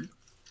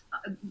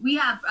 we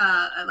have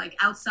like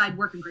outside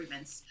work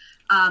agreements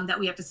that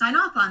we have to sign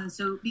off on.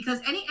 So because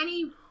any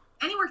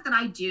work that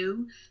I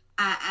do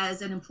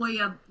as an employee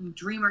of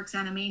DreamWorks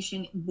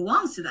Animation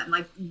belongs to them.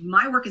 Like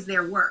my work is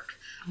their work,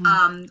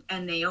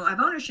 and they have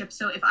ownership.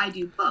 So if I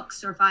do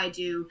books, or if I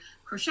do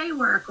crochet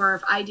work, or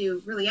if I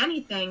do really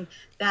anything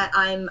that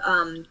I'm,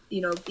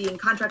 being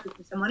contracted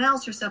with someone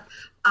else or stuff,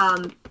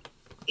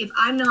 if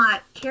I'm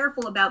not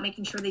careful about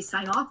making sure they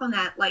sign off on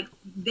that, like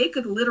they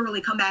could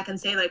literally come back and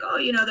say like, oh,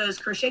 those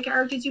crochet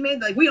characters you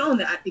made, like we own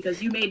that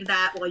because you made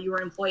that while you were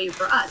an employee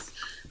for us.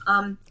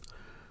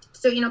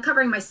 So,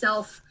 covering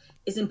myself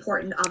is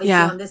important, obviously,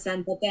 on this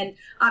end. But then,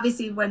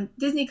 obviously, when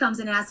Disney comes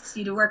and asks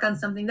you to work on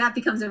something, that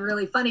becomes a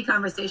really funny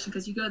conversation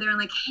because you go there and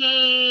like,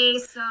 hey,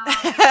 so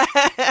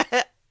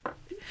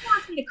you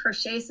want me to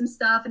crochet some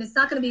stuff, and it's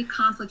not going to be a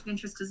conflict of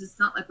interest because it's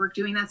not like we're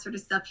doing that sort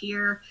of stuff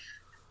here.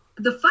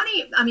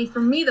 For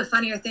me, the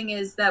funnier thing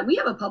is that we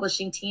have a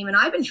publishing team, and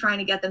I've been trying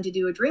to get them to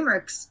do a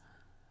DreamWorks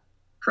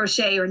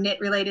crochet or knit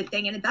related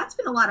thing, and that's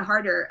been a lot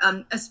harder,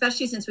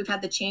 especially since we've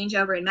had the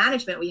changeover in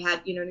management. We had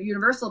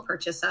Universal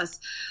purchase us,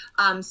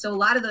 so a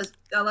lot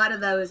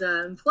of those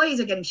employees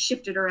are getting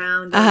shifted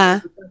around,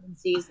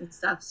 redundancies and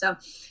stuff. So,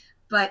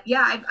 but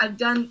yeah, I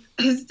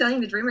was telling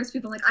the DreamWorks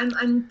people, like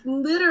I'm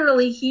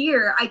literally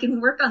here. I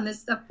can work on this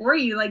stuff for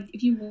you. Like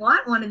if you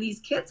want one of these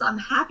kits, I'm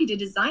happy to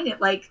design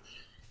it. Like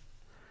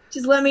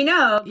just let me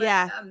know.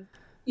 But,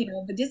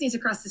 but Disney's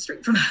across the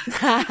street from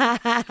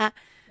us.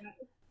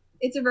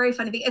 It's a very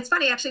funny thing. It's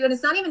funny, actually, when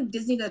it's not even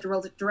Disney that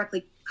will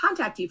directly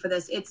contact you for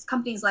this. It's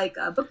companies like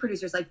book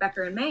producers like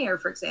Becker and Mayer,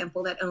 for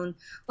example, that own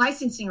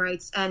licensing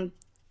rights. And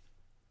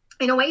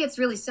in a way, it's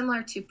really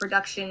similar to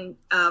production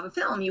of a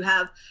film. You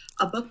have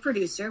a book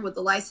producer with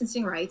the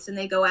licensing rights, and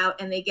they go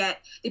out and they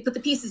put the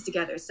pieces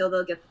together. So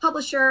they'll get the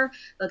publisher,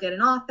 they'll get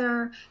an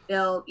author,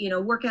 they'll,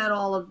 work out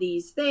all of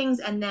these things,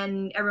 and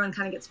then everyone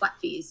kind of gets flat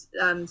fees.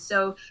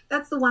 So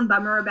that's the one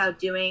bummer about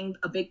doing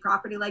a big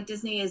property like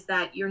Disney, is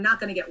that you're not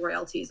going to get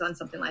royalties on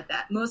something like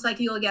that. Most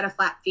likely you'll get a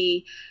flat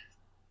fee.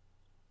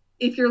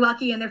 If you're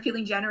lucky and they're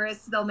feeling generous,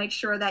 they'll make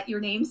sure that your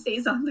name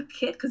stays on the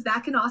kit, because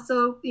that can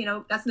also,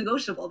 that's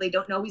negotiable. They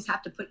don't always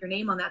have to put your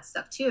name on that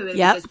stuff too. It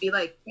can just be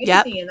like, and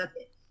that's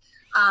it.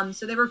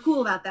 So they were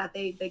cool about that.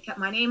 They kept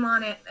my name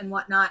on it and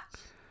whatnot.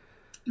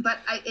 But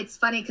it's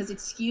funny because it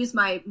skews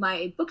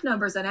my book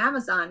numbers on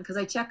Amazon, because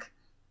I check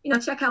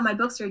how my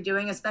books are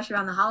doing, especially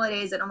around the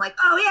holidays. And I'm like,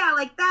 oh yeah,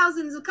 like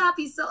thousands of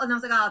copies sold. And I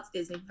was like, oh, it's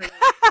Disney.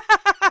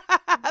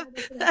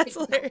 That's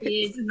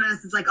hilarious. And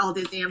it's like all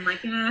Disney. I'm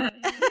like,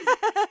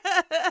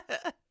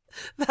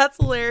 That's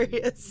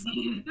hilarious.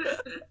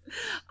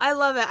 I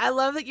love it. I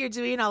love that you're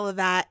doing all of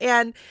that.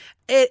 And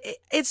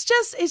it's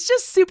just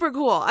super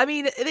cool. I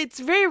mean, it's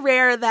very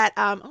rare that,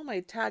 oh, my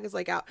tag is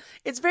like out.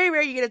 It's very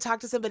rare you get to talk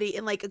to somebody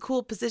in like a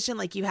cool position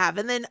like you have.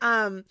 And then,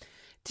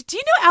 do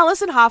you know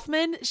Allison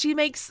Hoffman? She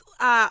makes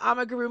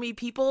amigurumi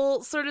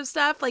people sort of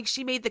stuff. Like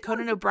she made the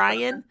Conan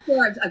O'Brien.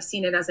 I've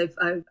seen it as I've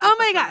oh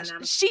my gosh,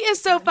 she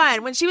is so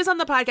fun. When she was on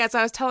the podcast,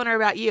 I was telling her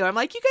about you. I'm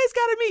like, you guys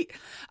gotta meet.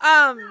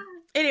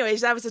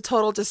 Anyways, that was a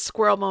total just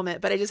squirrel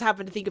moment, but I just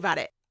happened to think about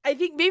it. I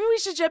think maybe we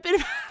should jump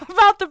in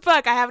about the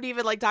book. I haven't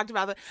even talked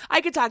about it. I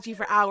could talk to you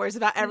for hours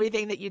about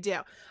everything that you do.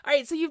 All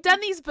right, so you've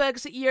done these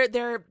books.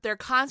 They're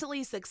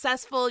constantly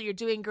successful. You're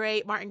doing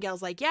great.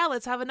 Martingale's like, yeah,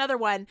 let's have another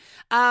one.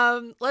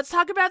 Let's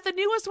talk about the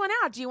newest one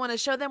out. Do you want to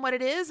show them what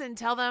it is and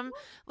tell them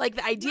like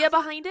the idea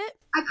behind it?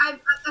 At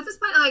this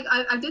point,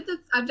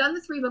 I've done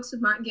the 3 books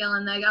with Martingale,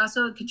 and I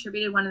also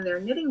contributed one of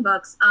their knitting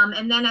books.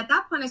 And then at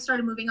that point, I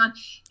started moving on.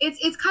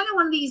 It's kind of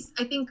one of these,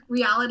 I think,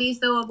 realities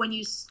though, of when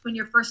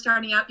you're first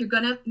starting out, you're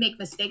gonna make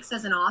mistakes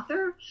as an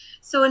author.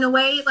 So in a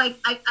way, like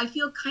I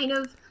feel kind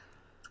of,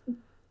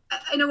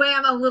 in a way,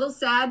 I'm a little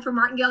sad for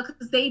Martingale,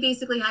 because they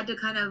basically had to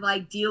kind of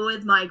like deal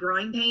with my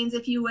growing pains,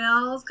 if you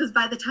will. Because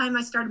by the time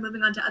I started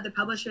moving on to other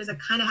publishers, I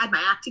kind of had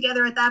my act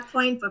together at that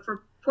point. But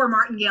for poor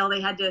Martingale,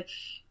 they had to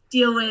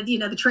deal with,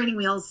 the training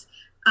wheels,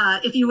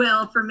 if you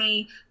will, for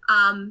me.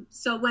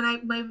 So when I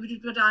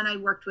moved on, I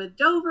worked with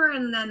Dover,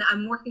 and then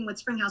I'm working with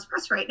Springhouse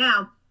Press right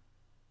now.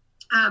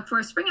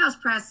 For Springhouse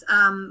Press,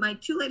 my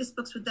 2 latest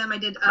books with them, I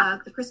did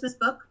the Christmas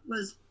book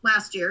was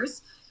last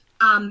year's.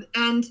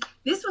 And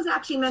this was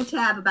actually meant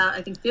to have about,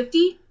 I think,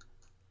 50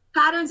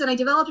 patterns, and I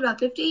developed about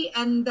 50.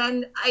 And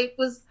then I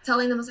was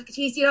telling them, I was like,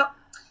 geez, I feel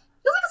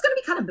like it's going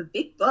to be kind of a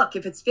big book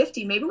if it's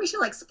 50. Maybe we should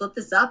like split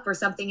this up or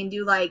something and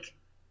do like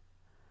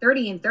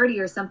 30 and 30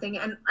 or something.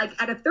 And like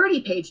at a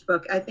 30-page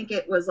book, I think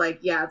it was like,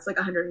 it's like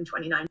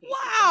 129 pages.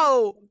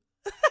 Wow,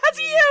 that's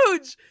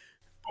huge.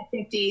 At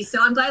 50.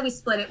 So I'm glad we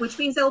split it, which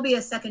means there will be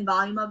a second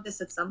volume of this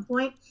at some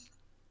point.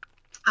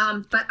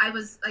 But I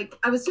was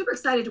super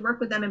excited to work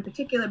with them in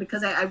particular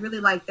because I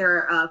really liked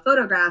their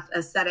photograph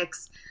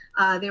aesthetics.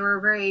 They were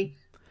very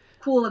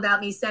cool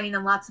about me sending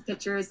them lots of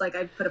pictures. Like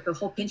I put up a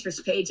whole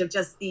Pinterest page of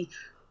just the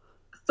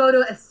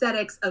photo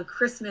aesthetics of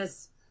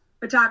Christmas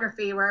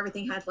photography, where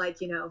everything had like,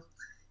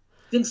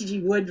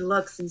 vintagey wood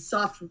looks and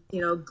soft,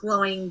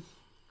 glowing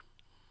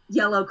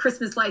yellow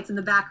Christmas lights in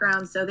the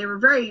background. So they were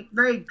very,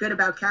 very good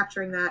about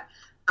capturing that.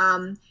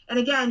 And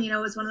again, it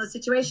was one of those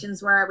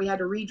situations where we had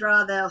to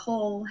redraw the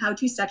whole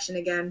how-to section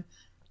again.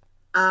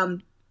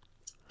 And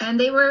And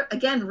they were,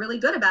 again, really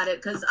good about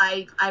it because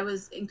I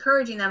was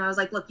encouraging them. I was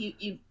like, look,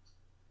 you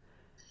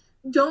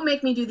don't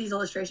make me do these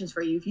illustrations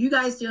for you. If you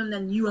guys do them,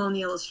 then you own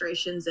the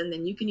illustrations, and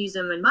then you can use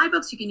them in my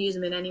books. You can use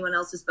them in anyone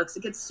else's books.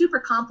 It gets super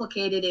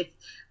complicated if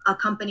a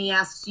company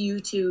asks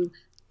you to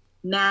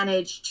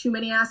manage too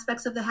many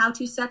aspects of the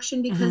how-to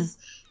section, because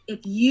if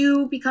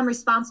you become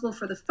responsible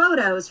for the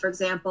photos, for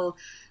example,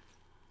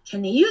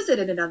 can they use it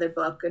in another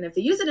book? And if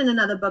they use it in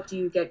another book, do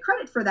you get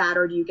credit for that,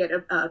 or do you get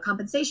a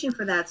compensation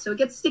for that? So it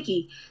gets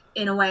sticky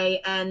in a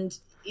way. And,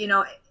 you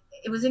know,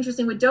 it was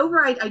interesting with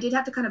Dover. I did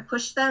have to kind of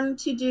push them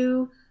to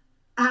do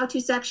a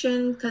how-to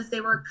section because they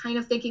were kind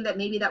of thinking that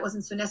maybe that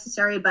wasn't so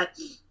necessary, but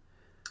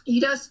you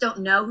just don't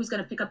know who's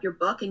going to pick up your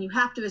book. And you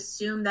have to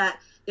assume that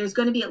there's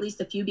going to be at least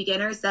a few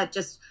beginners that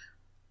just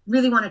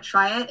really want to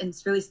try it and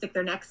really stick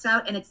their necks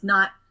out. And it's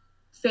not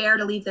fair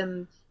to leave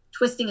them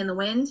twisting in the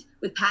wind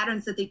with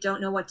patterns that they don't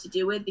know what to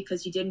do with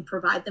because you didn't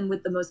provide them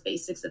with the most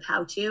basics of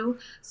how to.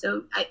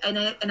 So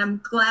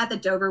I'm glad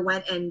that Dover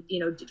went and, you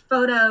know, did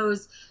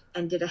photos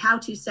and did a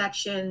how-to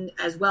section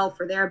as well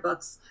for their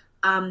books.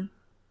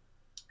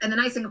 And the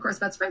nice thing, of course,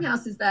 about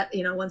Springhouse is that,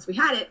 you know, once we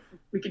had it,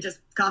 we could just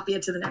copy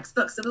it to the next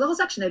book. So there was a whole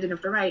section I didn't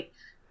have to write.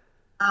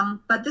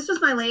 But this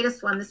was my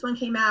latest one. This one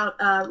came out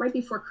right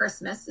before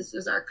Christmas. This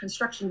was our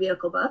construction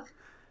vehicle book.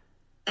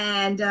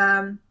 And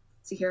let's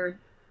see here,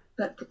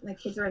 but my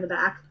kids are in the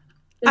back.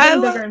 They're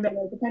getting bigger and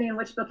bigger, depending on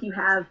which book you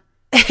have.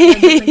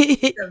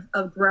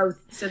 of growth.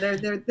 So they're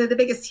the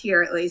biggest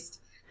here, at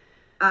least.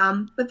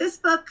 But this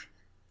book,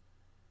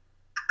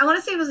 I want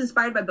to say it was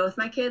inspired by both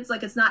my kids.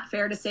 Like, it's not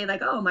fair to say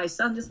like, oh, my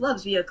son just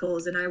loves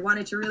vehicles, and I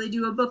wanted to really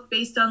do a book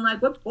based on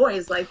like what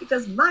boys like,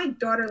 because my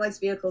daughter likes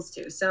vehicles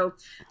too. So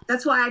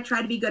that's why I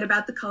try to be good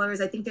about the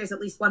colors. I think there's at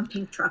least one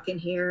pink truck in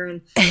here,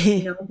 and,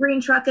 you know, a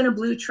green truck and a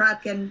blue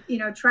truck, and, you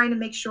know, trying to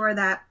make sure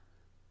that,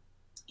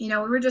 you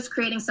know, we were just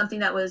creating something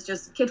that was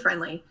just kid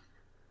friendly.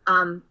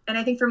 And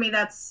I think for me,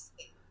 that's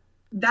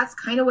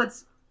kind of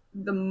what's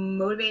the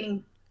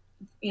motivating,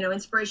 you know,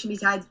 inspiration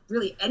besides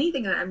really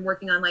anything that I'm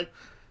working on, like,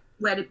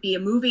 whether it be a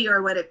movie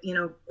or whether, you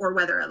know, or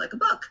whether like a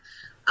book.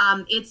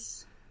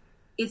 It's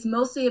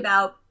mostly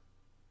about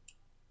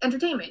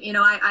entertainment. You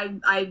know,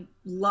 I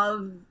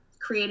love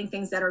creating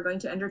things that are going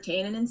to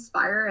entertain and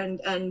inspire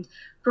and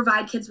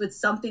provide kids with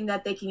something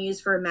that they can use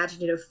for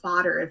imaginative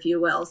fodder, if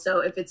you will. So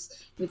if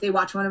they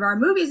watch one of our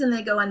movies and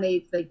they go and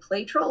they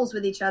play Trolls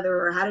with each other,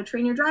 or How to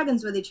Train Your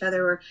Dragons with each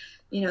other, or,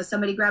 you know,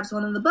 somebody grabs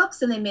one of the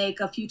books and they make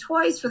a few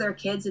toys for their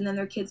kids, and then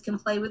their kids can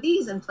play with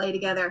these and play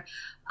together.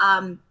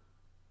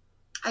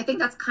 I think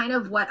that's kind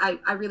of what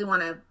I really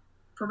want to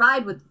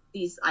provide with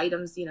these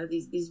items, you know,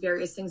 these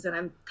various things that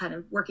I'm kind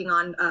of working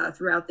on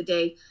throughout the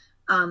day.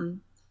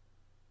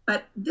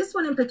 But this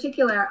one in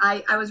particular,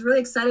 I was really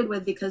excited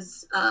with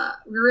because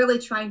we're really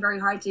trying very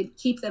hard to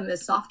keep them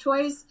as soft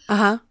toys.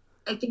 I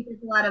think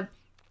there's a lot of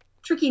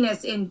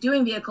trickiness in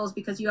doing vehicles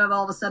because you have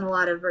all of a sudden a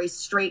lot of very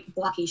straight,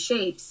 blocky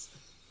shapes.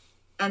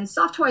 And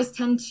soft toys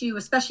tend to,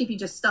 especially if you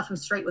just stuff them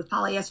straight with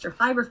polyester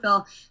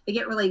fiberfill, they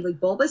get really like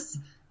bulbous.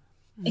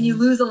 And you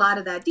lose a lot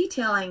of that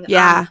detailing.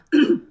 Yeah.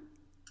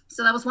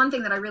 So that was one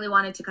thing that I really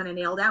wanted to kind of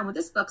nail down with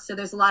this book. So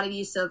there's a lot of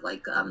use of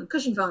like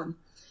cushion foam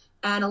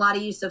and a lot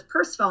of use of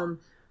purse foam,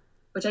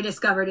 which I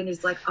discovered and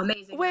is like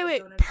amazing.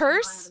 Wait,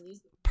 purse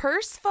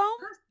foam?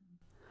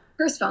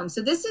 Purse foam.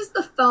 So this is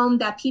the foam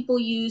that people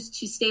use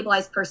to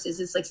stabilize purses.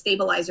 It's like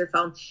stabilizer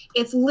foam.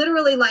 It's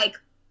literally like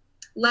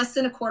less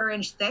than a 1/4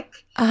 inch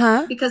thick,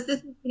 because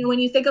this, you know, when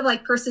you think of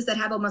like purses that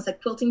have almost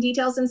like quilting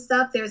details and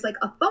stuff, there's like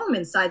a foam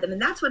inside them,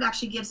 and that's what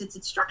actually gives it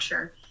its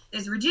structure.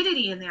 There's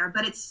rigidity in there,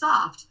 but it's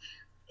soft,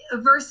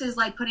 versus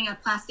like putting a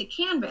plastic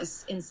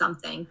canvas in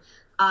something,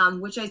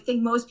 which I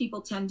think most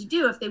people tend to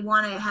do. If they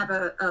want to have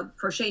a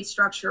crocheted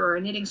structure or a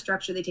knitting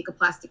structure, they take a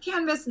plastic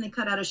canvas and they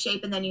cut out a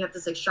shape, and then you have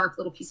this like sharp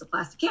little piece of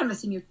plastic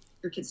canvas in your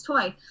kid's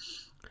toy.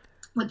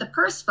 With the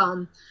purse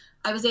foam,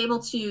 I was able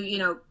to, you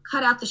know,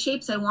 cut out the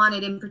shapes I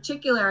wanted. In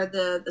particular,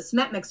 the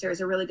cement mixer is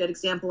a really good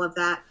example of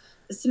that.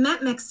 The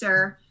cement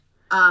mixer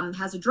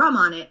has a drum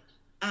on it,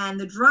 and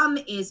the drum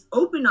is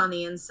open on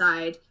the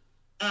inside,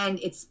 and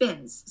it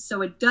spins.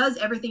 So it does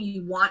everything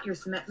you want your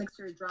cement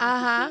mixer drum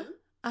to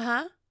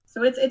do.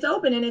 So it's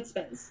open and it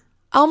spins.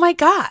 Oh my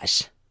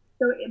gosh.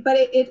 So, but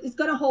it's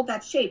going to hold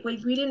that shape. We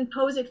didn't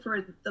pose it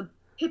for the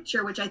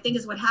picture, which I think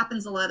is what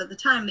happens a lot of the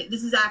time.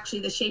 This is actually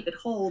the shape it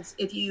holds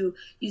if you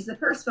use the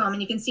purse foam,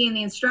 and you can see in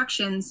the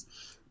instructions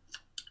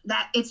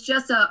that it's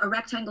just a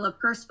rectangle of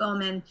purse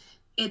foam, and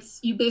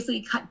you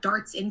basically cut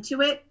darts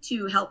into it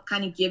to help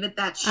kind of give it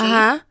that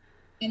shape.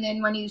 And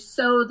then when you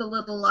sew the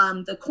little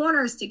the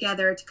corners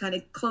together to kind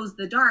of close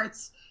the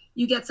darts,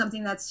 you get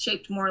something that's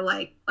shaped more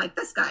like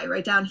this guy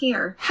right down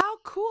here. How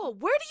cool.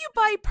 Where do you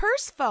buy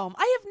purse foam?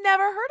 I have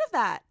never heard of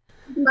that.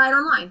 You can buy it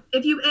online.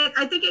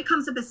 I think it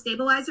comes up as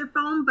stabilizer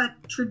foam, but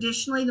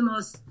traditionally the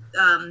most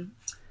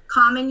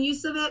common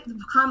use of it,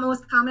 the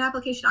most common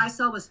application I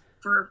saw was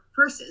for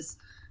purses.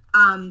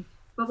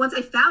 But once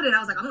I found it, I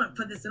was like, I'm going to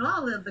put this in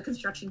all of the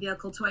construction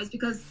vehicle toys,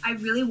 because I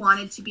really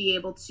wanted to be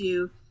able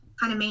to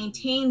kind of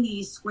maintain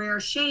these square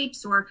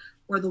shapes or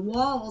or the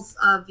walls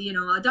of,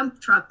 a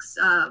dump truck's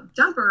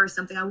dumper or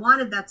something. I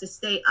wanted that to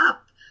stay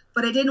up,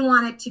 but I didn't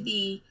want it to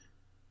be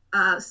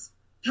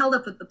held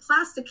up with the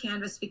plastic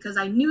canvas because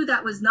I knew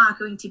that was not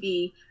going to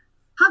be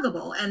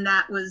huggable. And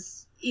that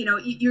was,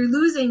 you're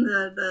losing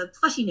the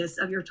plushiness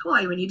of your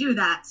toy when you do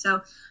that.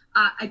 So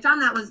I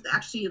found that was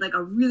actually like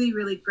a really,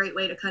 really great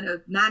way to kind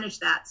of manage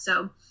that.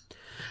 So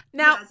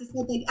now, as I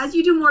said, like, as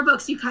you do more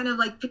books, you kind of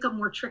like pick up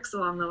more tricks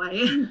along the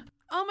way.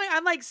 Oh my,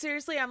 I'm like,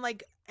 seriously, I'm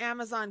like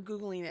Amazon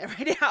Googling it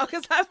right now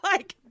because I'm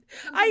like,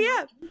 I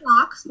am.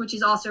 Box, which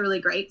is also really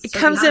great. So it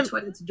comes in.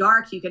 When it's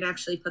dark, you can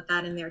actually put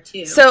that in there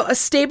too. So a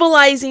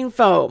stabilizing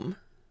foam.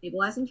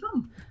 Stabilizing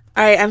foam.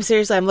 All right,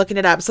 I'm looking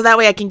it up. So that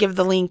way I can give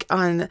the link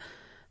on,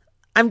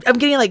 I'm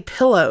getting like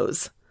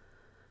pillows.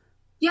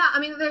 Yeah, I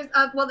mean, there's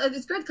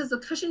it's good because the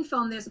cushion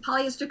foam, there's a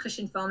polyester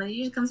cushion foam, and it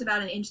usually comes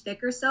about an inch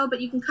thick or so, but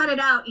you can cut it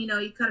out,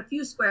 you cut a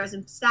few squares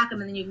and stack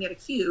them, and then you can get a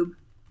cube.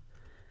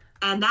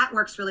 And that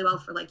works really well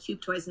for like cube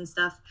toys and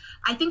stuff.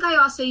 I think I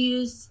also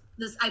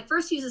I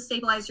first used a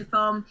stabilizer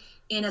foam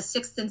in a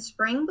 6th and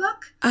Spring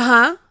book.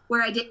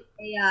 Where I did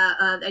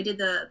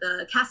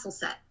the castle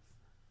set.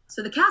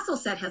 So the castle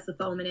set has the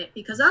foam in it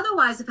because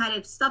otherwise if I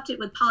had stuffed it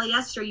with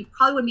polyester, you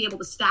probably wouldn't be able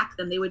to stack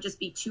them. They would just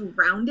be too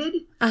rounded.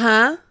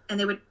 And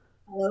they would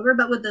all over.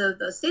 But with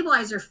the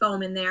stabilizer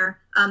foam in there,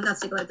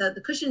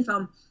 the cushion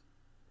foam,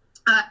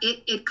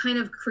 it kind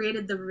of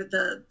created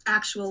the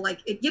actual, like,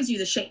 it gives you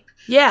the shape.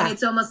 Yeah. And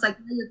it's almost like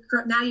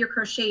now your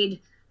crocheted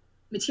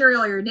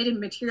material or your knitted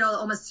material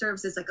almost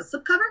serves as like a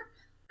slipcover.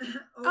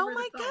 Oh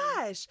my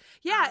gosh.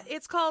 Yeah,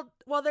 it's called,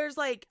 there's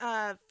like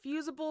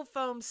fusible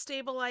foam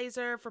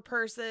stabilizer for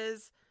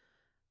purses.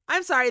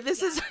 I'm sorry,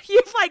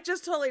 you've like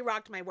just totally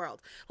rocked my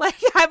world. Like,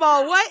 I'm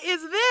all, what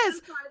is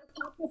this? I'm sorry,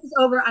 the podcast is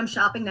over. I'm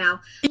shopping now.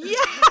 Yeah,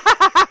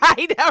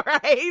 I know,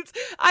 right?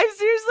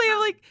 I'm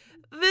like,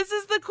 this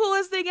is the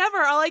coolest thing ever.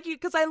 I like you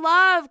because I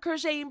love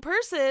crocheting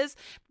purses,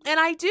 and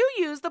I do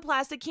use the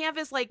plastic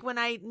canvas like when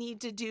I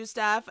need to do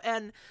stuff,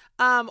 and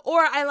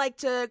or I like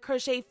to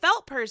crochet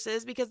felt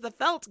purses because the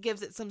felt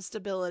gives it some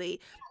stability.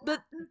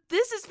 But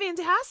this is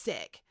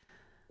fantastic.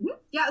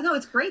 Yeah, no,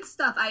 it's great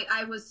stuff.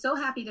 I was so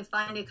happy to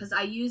find it because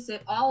I used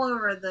it all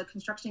over the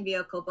construction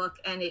vehicle book,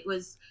 and it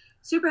was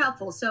super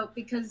helpful. So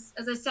because,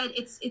 as I said,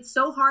 it's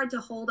so hard to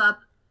hold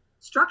up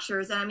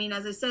structures. And I mean,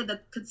 as I said,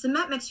 the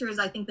cement mixture is,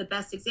 I think, the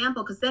best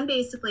example because then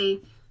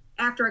basically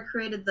after I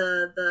created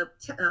the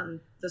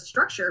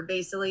structure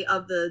basically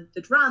of the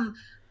drum,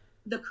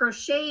 the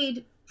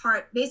crocheted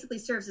part basically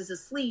serves as a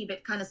sleeve.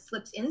 It kind of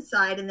slips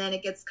inside and then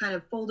it gets kind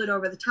of folded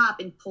over the top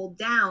and pulled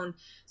down.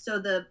 So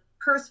the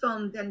purse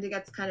foam then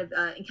gets kind of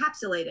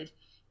encapsulated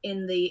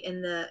in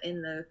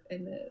the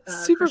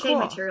crochet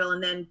material,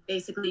 and then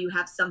basically you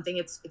have something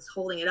it's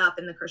holding it up,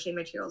 and the crochet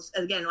materials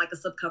again like a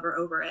slip cover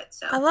over it.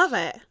 So I love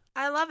it.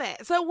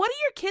 So what do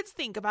your kids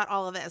think about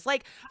all of this?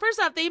 Like, first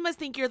off, they must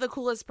think you're the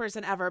coolest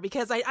person ever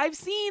because I've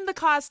seen the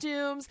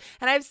costumes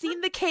and I've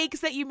seen the cakes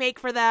that you make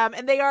for them,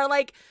 and they are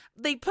like,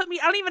 they put me,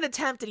 I don't even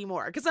attempt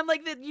anymore because I'm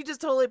like, you just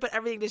totally put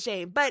everything to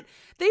shame. But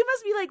they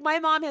must be like, my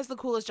mom has the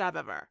coolest job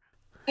ever.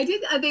 I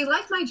did. They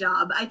like my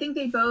job. I think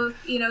they both,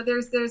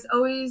 there's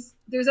always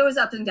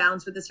ups and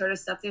downs with this sort of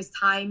stuff. There's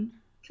time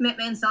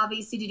commitments,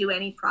 obviously, to do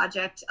any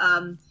project.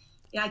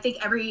 I think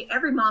every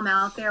mom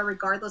out there,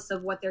 regardless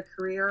of what their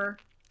career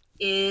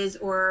is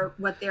or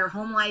what their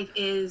home life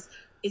is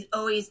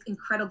always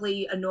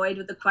incredibly annoyed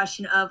with the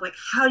question of like,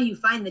 how do you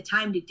find the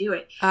time to do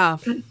it? Oh.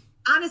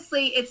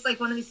 Honestly, it's like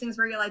one of these things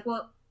where you're like,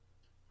 well,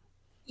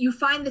 you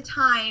find the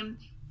time,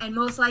 and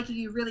most likely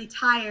you're really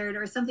tired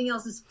or something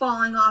else is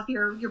falling off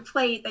your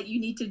plate that you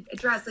need to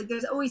address. Like,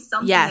 there's always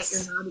something that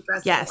you're not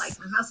addressing. Yes. Like,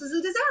 my house is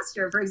a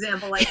disaster, for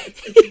example. Like,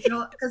 it's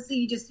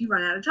because you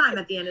run out of time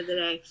at the end of the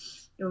day.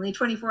 You're only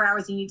 24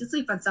 hours. You need to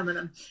sleep on some of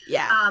them.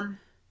 Yeah.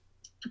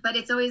 But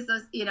it's always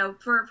those,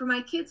 for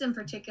my kids in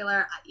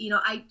particular,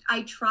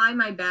 I try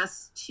my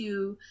best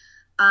to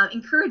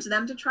encourage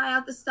them to try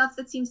out the stuff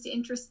that seems to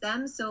interest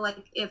them. So like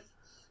if,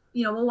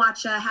 we'll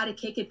watch How to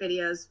Cake It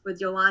videos with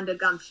Yolanda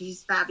Gump.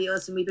 She's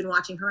fabulous, and we've been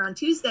watching her on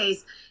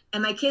Tuesdays.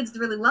 And my kids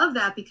really love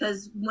that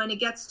because when it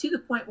gets to the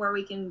point where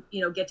we can,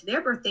 get to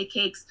their birthday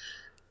cakes,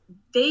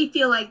 they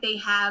feel like they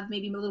have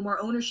maybe a little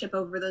more ownership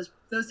over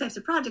those types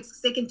of projects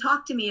because they can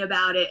talk to me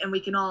about it, and we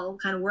can all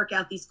kind of work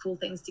out these cool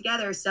things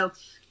together. So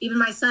even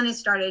my son has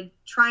started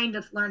trying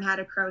to learn how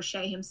to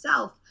crochet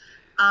himself.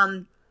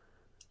 As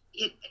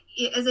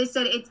I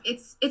said,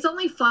 it's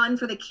only fun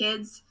for the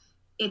kids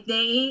if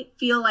they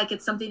feel like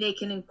it's something they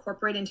can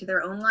incorporate into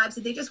their own lives.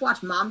 If they just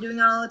watch mom doing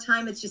it all the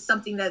time, it's just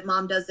something that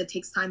mom does that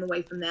takes time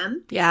away from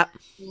them. Yeah.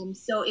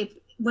 So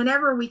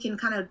whenever we can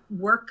kind of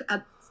work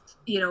up,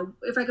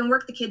 if I can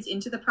work the kids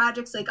into the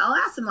projects, like I'll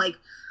ask them like,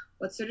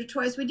 what sort of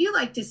toys would you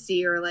like to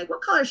see? Or like,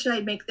 what color should I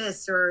make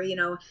this? Or,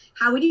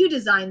 how would you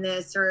design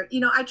this? Or,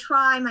 I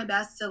try my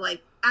best to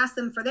like ask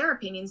them for their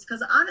opinions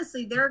because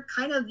honestly, they're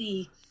kind of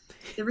the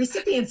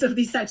recipients of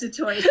these types of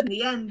toys in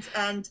the end.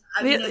 And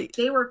I mean,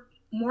 they were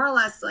more or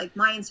less like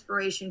my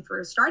inspiration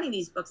for starting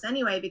these books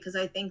anyway, because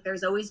I think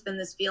there's always been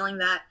this feeling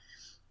that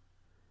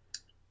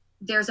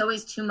there's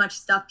always too much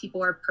stuff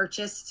people are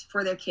purchased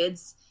for their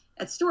kids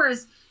at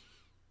stores.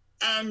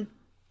 And,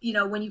 you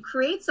know, when you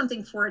create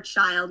something for a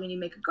child, when you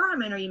make a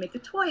garment or you make a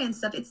toy and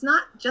stuff, it's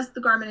not just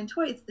the garment and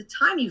toy, it's the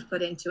time you've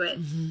put into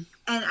it. Mm-hmm.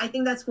 And I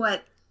think that's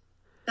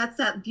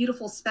that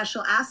beautiful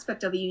special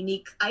aspect of a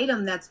unique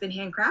item that's been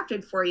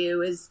handcrafted for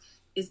you is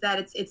that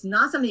it's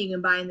not something you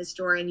can buy in the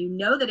store, and you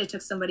know that it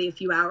took somebody a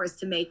few hours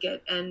to make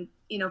it. And,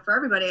 you know, for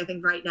everybody, I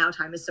think right now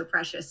time is so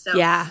precious. So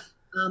yeah.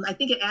 I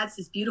think it adds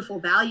this beautiful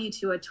value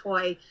to a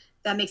toy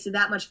that makes it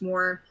that much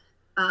more,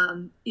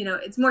 you know,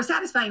 it's more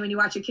satisfying when you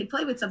watch a kid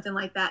play with something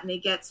like that and they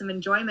get some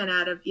enjoyment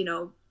out of, you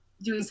know,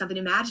 doing something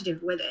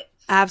imaginative with it.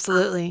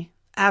 Absolutely.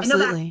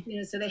 Absolutely. You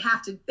know, so they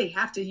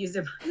have to use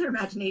their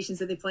imagination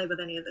so they play with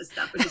any of this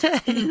stuff. Which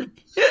is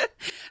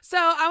So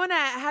I want to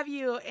have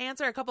you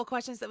answer a couple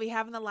questions that we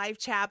have in the live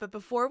chat. But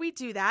before we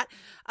do that,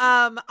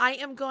 I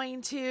am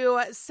going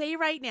to say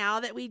right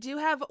now that we do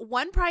have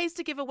one prize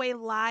to give away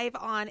live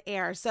on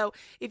air. So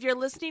if you're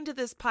listening to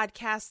this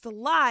podcast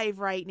live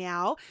right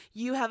now,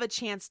 you have a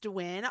chance to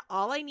win.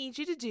 All I need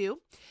you to do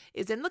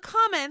is in the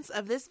comments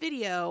of this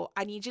video,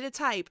 I need you to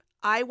type,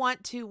 "I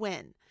want to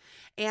win."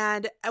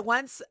 And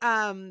once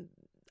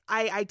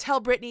I tell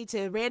Brittany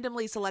to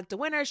randomly select a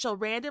winner, she'll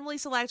randomly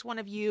select one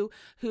of you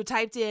who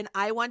typed in,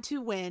 "I want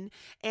to win,"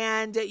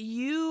 and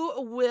you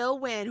will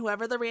win,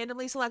 whoever the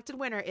randomly selected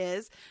winner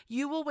is,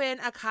 you will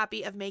win a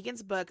copy of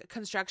Megan's book,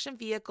 Construction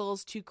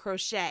Vehicles to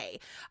Crochet.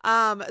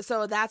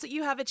 So that's what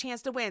you have a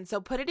chance to win.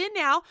 So put it in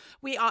now.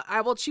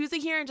 I will choose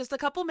it here in just a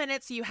couple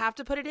minutes. So you have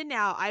to put it in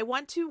now. I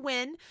want to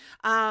win.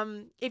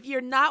 If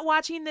you're not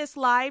watching this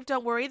live,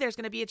 don't worry. There's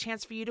going to be a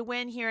chance for you to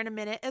win here in a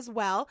minute as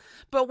well.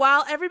 But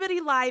while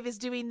everybody live is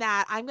doing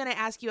that, I'm going to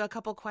ask you a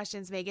couple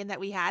questions, Megan, that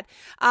we had.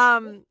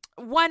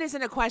 One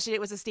isn't a question.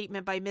 It was a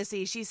statement by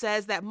Missy. She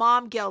says that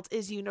mom guilt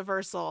is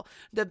universal,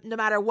 no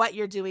matter what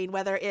you're doing,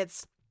 whether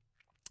it's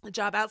a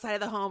job outside of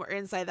the home or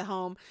inside the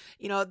home,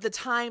 you know, the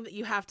time that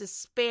you have to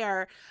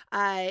spare,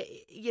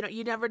 you know,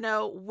 you never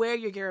know where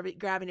you're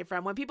grabbing it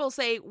from. When people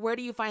say, "Where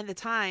do you find the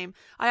time?"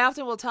 I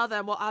often will tell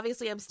them, well,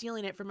 obviously I'm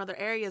stealing it from other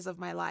areas of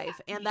my life.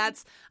 And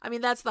that's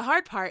the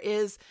hard part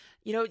is,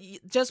 you know,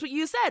 just what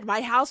you said,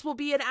 my house will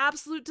be an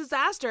absolute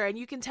disaster. And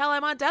you can tell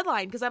I'm on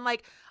deadline because I'm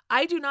like,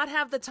 I do not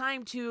have the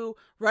time to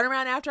run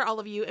around after all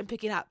of you and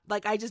pick it up.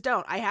 Like, I just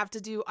don't. I have to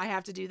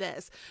do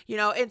this. You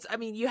know,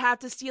 you have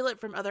to steal it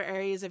from other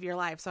areas of your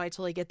life. So I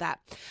totally get that.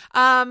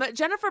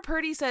 Jennifer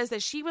Purdy says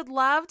that she would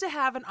love to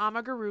have an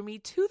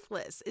amigurumi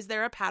toothless. Is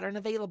there a pattern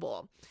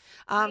available?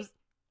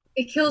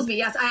 It kills me.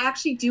 Yes, I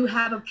actually do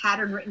have a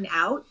pattern written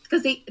out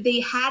because they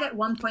had at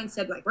one point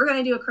said, like, we're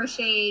going to do a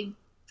crocheted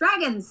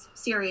dragons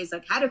series,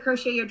 like how to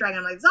crochet your dragon.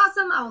 I'm like, it's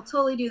awesome. I will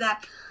totally do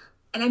that.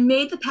 And I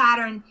made the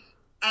pattern.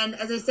 And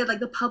as I said,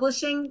 like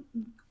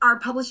our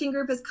publishing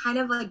group is kind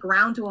of like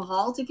ground to a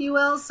halt, if you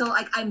will. So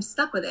like I'm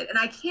stuck with it and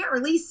I can't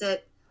release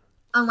it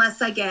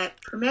unless I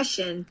get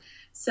permission.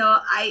 So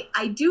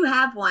I do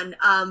have one,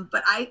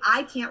 but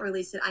I can't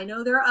release it. I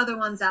know there are other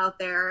ones out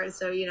there.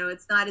 So, you know,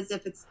 it's not as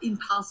if it's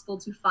impossible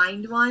to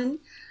find one.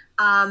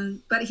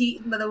 But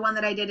the one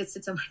that I did, it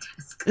sits on my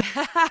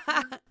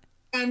desk.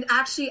 And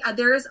actually,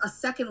 there is a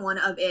second one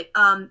of it.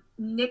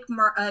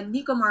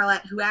 Nico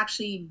Marlette, who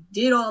actually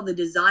did all the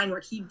design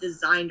work. He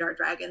designed our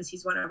dragons.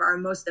 He's one of our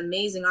most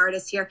amazing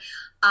artists here.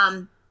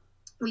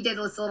 We did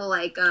this little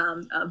like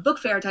a book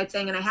fair type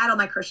thing, and I had all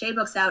my crochet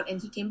books out.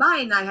 And he came by,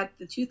 and I had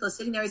the toothless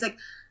sitting there. He's like,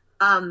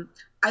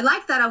 "I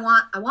like that. I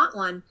want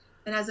one."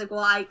 And I was like, "Well,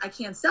 I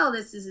can't sell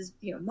this. This is,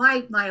 you know,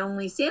 my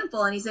only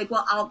sample." And he's like,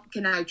 "Well,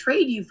 can I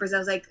trade you for?"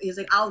 He's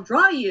like, "I'll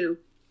draw you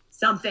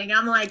something."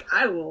 I'm like,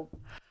 "I will."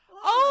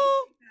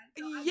 Oh,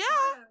 yeah.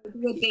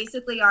 With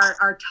basically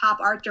our top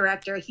art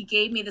director, he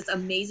gave me this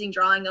amazing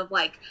drawing of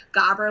like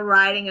Gabra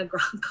riding a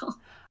Grunkle.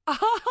 Like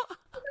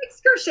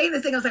crocheting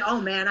this thing. I was like, oh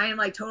man, I am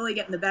like totally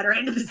getting the better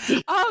end of the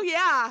stick. Oh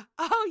yeah.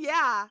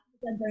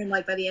 I'm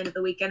like by the end of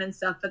the weekend and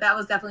stuff, but that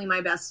was definitely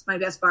my best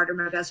barter,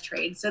 my best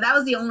trade. So that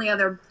was the only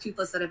other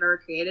toothless that I've ever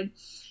created.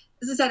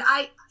 As I said,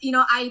 I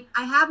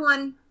have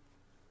one.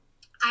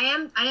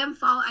 I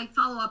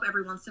follow up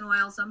every once in a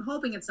while, so I'm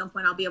hoping at some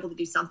point I'll be able to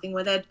do something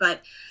with it.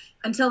 But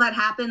until that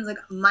happens, like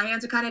my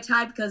hands are kind of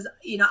tied because,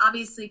 you know,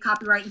 obviously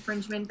copyright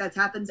infringement that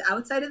happens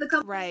outside of the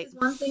company right. is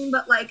one thing,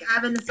 but like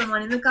having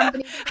someone in the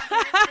company.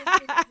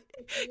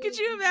 Could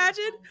you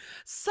imagine?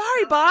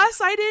 Sorry,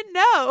 boss, I didn't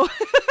know.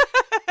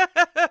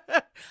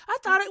 I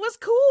thought it was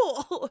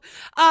cool.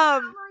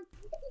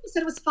 You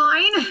said it was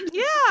fine.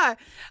 Yeah.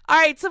 All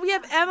right. So we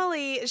have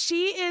Emily.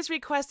 She is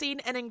requesting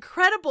an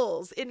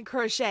Incredibles in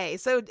crochet.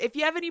 So if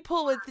you have any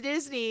pull with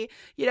Disney,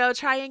 you know,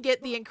 try and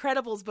get the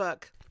Incredibles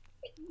book.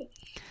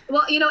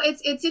 Well, you know,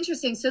 it's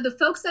interesting. So the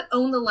folks that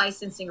own the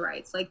licensing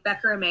rights, like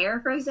Becker and Mayer,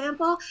 for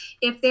example,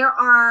 if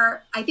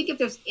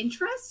there's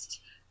interest,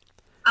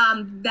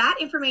 that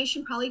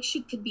information probably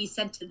could be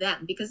sent to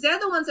them because they're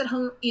the ones at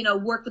home, you know,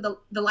 work with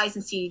the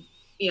licensee,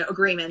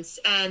 agreements,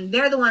 and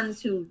they're the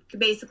ones who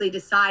basically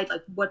decide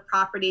like what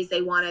properties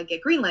they want to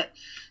get greenlit.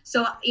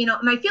 So,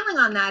 my feeling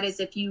on that is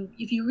if you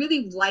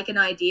really like an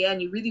idea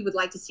and you really would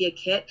like to see a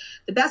kit,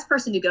 the best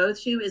person to go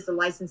to is the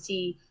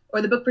licensee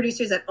or the book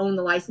producers that own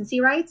the licensee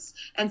rights,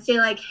 and say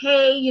like,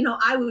 hey,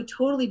 I would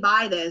totally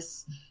buy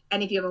this.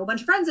 And if you have a whole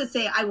bunch of friends that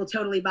say, I will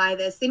totally buy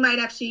this, they might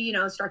actually,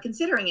 start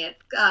considering it.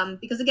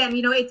 Because again,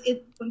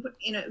 it's,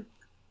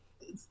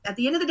 at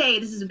the end of the day,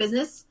 this is a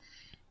business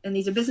and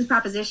these are business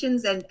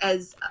propositions. And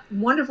as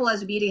wonderful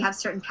as it would be to have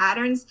certain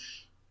patterns,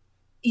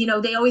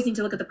 they always need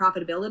to look at the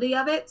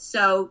profitability of it.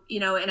 So,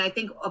 and I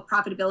think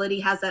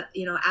profitability has that,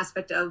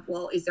 aspect of,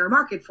 well, is there a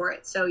market for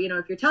it? So,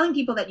 if you're telling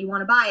people that you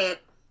want to buy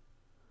it,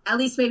 at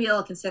least maybe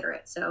they'll consider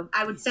it. So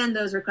I would send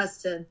those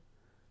requests to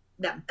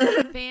them.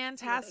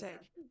 Fantastic.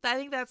 I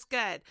think that's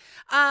good.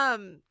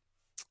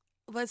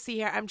 Let's see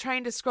here. I'm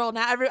trying to scroll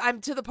now.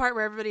 I'm to the part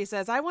where everybody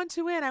says, I want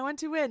to win,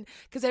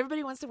 because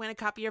everybody wants to win a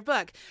copy of your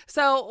book.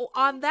 So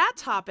on that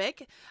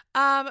topic,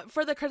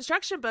 for the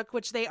construction book,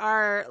 which they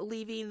are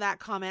leaving that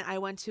comment, I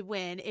want to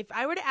win. If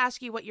I were to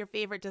ask you what your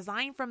favorite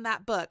design from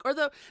that book, or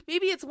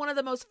maybe it's one of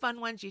the most fun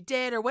ones you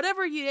did, or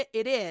whatever it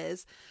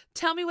is,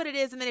 tell me what it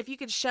is. And then if you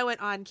could show it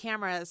on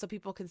camera so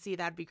people can see,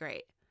 that'd be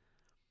great.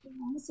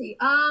 Let's see.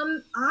 I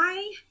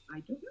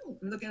don't know.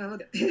 I'm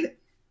looking.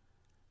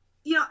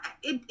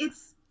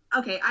 It's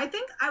okay. I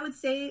think I would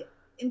say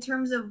in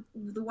terms of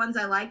the ones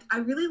I liked, I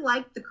really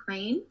liked the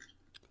crane,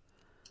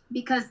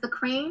 because the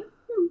crane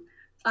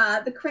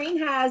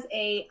has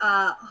a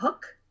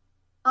hook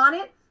on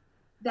it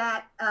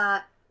that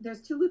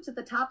there's 2 loops at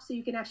the top, so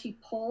you can actually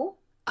pull.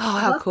 Oh,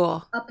 how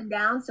cool! Up and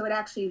down, so it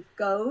actually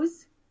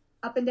goes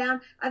up and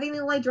down. I think the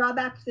only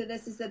drawback to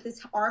this is that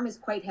this arm is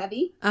quite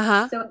heavy.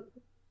 So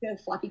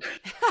it's floppy crane.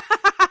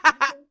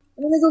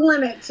 There's a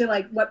limit to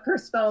like what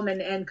purse foam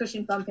and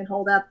cushion foam can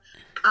hold up.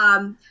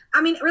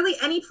 Really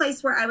any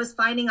place where I was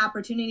finding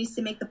opportunities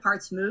to make the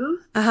parts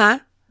move,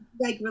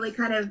 like really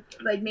kind of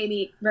like made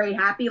me very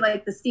happy.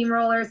 Like the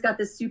steamroller's got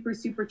this super,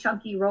 super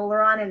chunky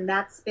roller on, and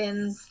that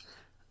spins.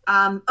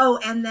 And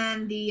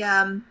then the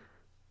I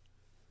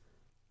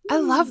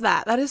love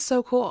that. That is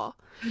so cool.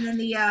 And then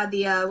the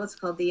what's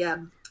it called?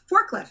 The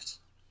forklift.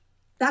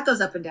 That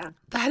goes up and down.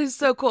 That is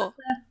so cool.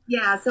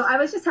 Yeah, so I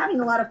was just having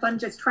a lot of fun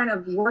just trying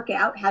to work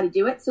out how to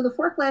do it. So the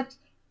forklift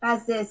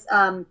has this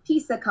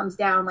piece that comes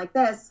down like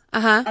this,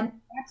 and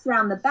wraps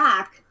around the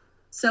back,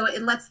 so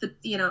it lets the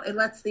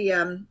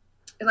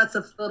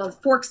little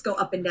forks go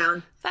up and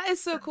down. That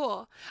is so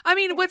cool. I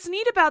mean, what's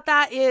neat about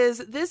that is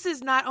this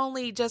is not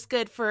only just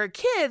good for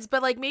kids,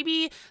 but like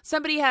maybe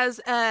somebody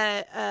has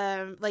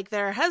like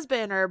their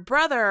husband or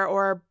brother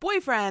or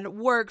boyfriend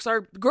works,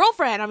 or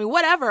girlfriend,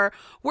 whatever,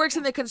 works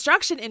in the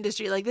construction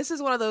industry. Like this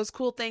is one of those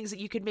cool things that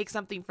you could make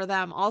something for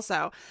them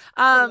also.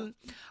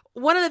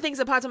 One of the things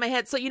that popped in my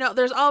head, so,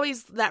 there's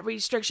always that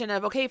restriction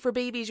of, okay, for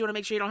babies, you want to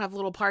make sure you don't have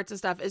little parts and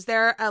stuff. Is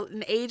there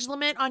an age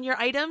limit on your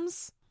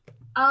items?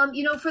 For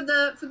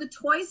the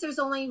toys, there's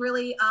only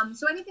really,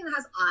 so anything that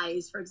has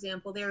eyes, for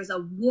example, there's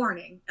a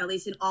warning, at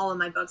least in all of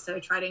my books that I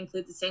try to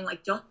include, the saying,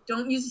 like, don't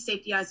use the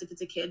safety eyes if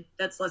it's a kid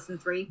that's less than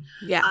 3.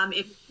 Yeah.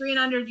 If it's 3 and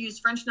under, use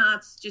French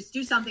knots, just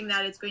do something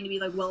that it's going to be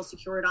like well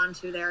secured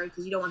onto there,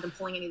 because you don't want them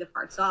pulling any of the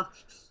parts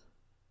off.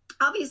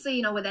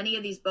 Obviously, with any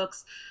of these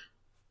books,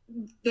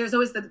 there's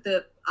always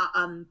the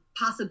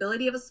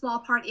possibility of a small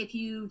part if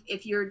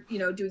you're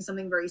doing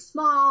something very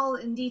small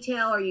in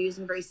detail, or you're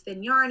using very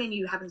thin yarn and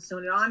you haven't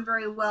sewn it on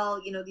very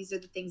well. These are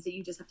the things that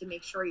you just have to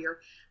make sure you're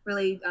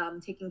really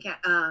taking care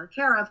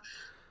of.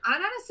 I'd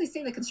honestly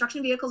say the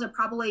construction vehicles are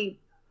probably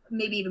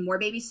maybe even more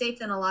baby safe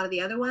than a lot of the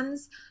other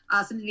ones,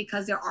 simply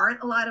because there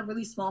aren't a lot of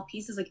really small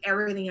pieces. Like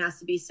everything has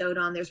to be sewed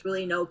on. There's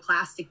really no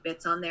plastic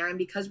bits on there, and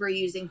because we're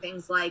using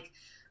things like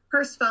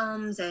purse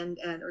foams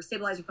or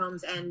stabilizer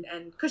foams and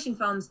cushion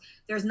foams,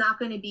 there's not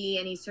going to be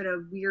any sort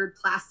of weird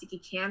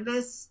plasticky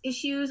canvas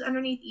issues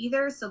underneath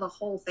either. So the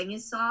whole thing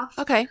is soft.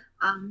 Okay.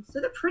 So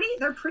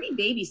they're pretty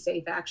baby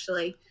safe,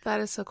 actually.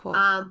 That is so cool.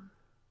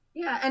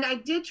 Yeah. And I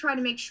did try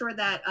to make sure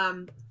that,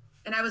 and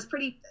I was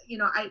pretty,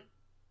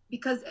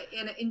 because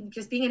in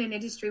just being in an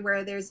industry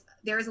where there is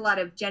a lot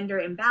of gender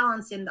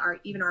imbalance in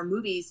our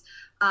movies,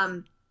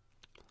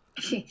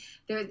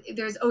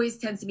 there's always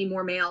tends to be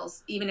more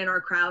males, even in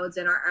our crowds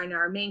and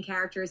our main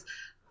characters.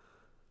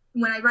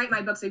 When I write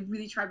my books, I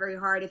really try very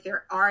hard, if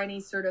there are any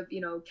sort of,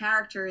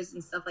 characters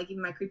and stuff, like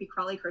even my creepy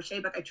crawly crochet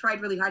book, I tried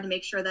really hard to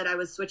make sure that I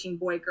was switching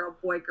boy, girl,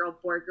 boy, girl,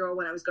 boy, girl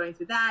when I was going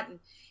through that. And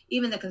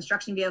even the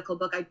construction vehicle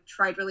book, I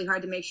tried really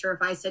hard to make sure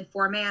if I said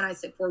for man, I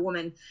said for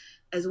woman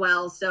as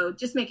well. So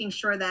just making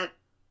sure that,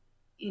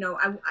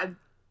 I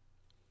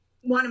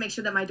want to make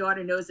sure that my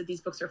daughter knows that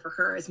these books are for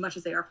her as much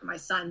as they are for my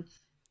son.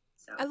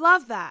 So. I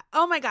love that.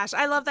 Oh my gosh.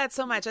 I love that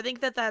so much. I think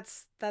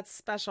that's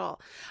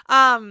special.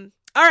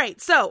 All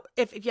right. So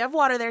if you have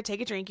water there,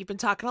 take a drink. You've been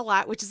talking a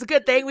lot, which is a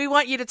good thing. We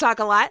want you to talk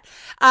a lot.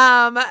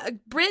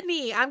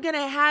 Brittany, I'm going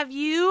to have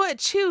you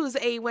choose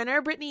a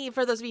winner. Brittany,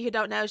 for those of you who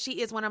don't know,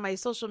 she is one of my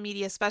social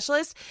media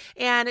specialists,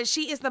 and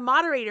she is the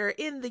moderator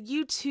in the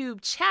YouTube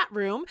chat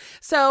room.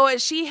 So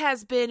she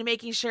has been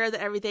making sure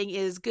that everything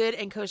is good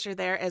and kosher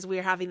there as we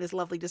are having this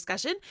lovely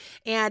discussion.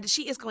 And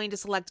she is going to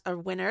select a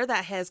winner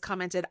that has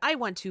commented, I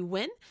want to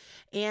win.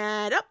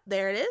 And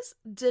there it is.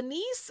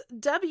 Denise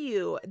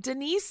W.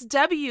 Denise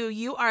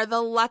W., you are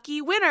the lucky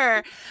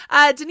winner.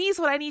 Denise,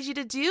 what I need you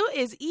to do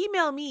is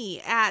email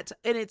me and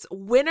it's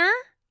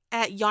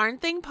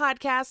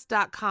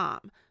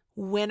winner@yarnthingpodcast.com.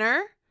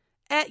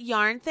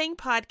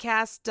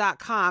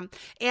 winner@yarnthingpodcast.com.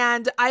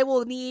 And I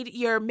will need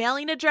your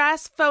mailing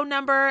address, phone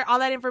number, all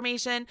that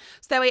information.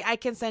 So that way I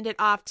can send it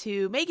off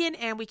to Megan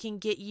and we can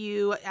get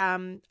you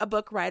a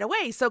book right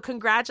away. So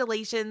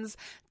congratulations,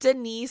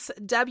 Denise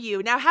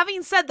W. Now,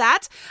 having said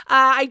that,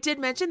 I did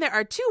mention there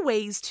are 2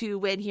 ways to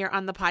win here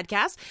on the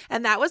podcast.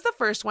 And that was the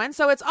first one.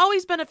 So it's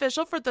always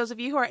beneficial for those of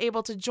you who are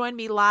able to join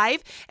me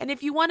live. And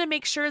if you want to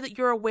make sure that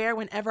you're aware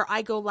whenever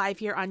I go live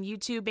here on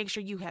YouTube, make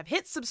sure you have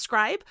hit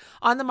subscribe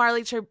on the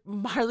Marley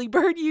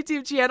Bird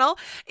YouTube channel,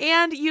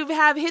 and you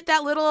have hit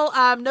that little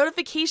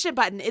notification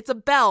button. It's a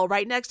bell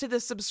right next to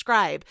the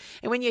subscribe.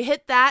 And when you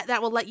hit that,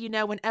 that will let you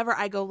know whenever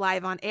I go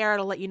live on air.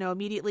 It'll let you know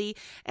immediately.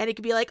 And it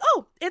could be like,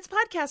 oh, it's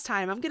podcast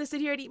time. I'm going to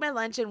sit here and eat my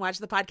lunch and watch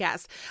the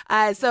podcast.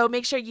 So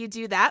make sure you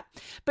do that.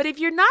 But if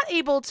you're not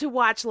able to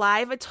watch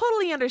live, I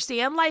totally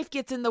understand. Life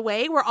gets in the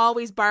way. We're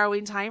always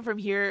borrowing time from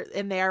here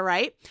and there,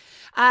 right?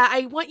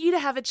 I want you to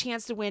have a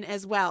chance to win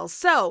as well.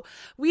 So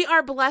we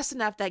are blessed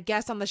enough that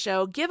guests on the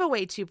show give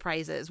away 2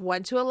 prizes,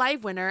 one to a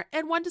live winner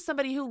and one to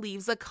somebody who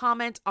leaves a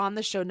comment on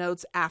the show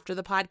notes after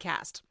the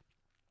podcast.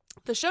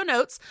 The show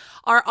notes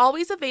are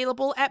always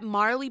available at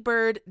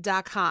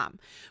marleybird.com.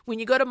 When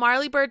you go to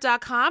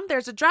marleybird.com,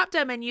 there's a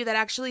drop-down menu that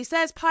actually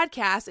says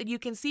podcast, and you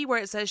can see where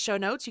it says show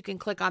notes. You can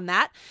click on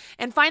that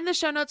and find the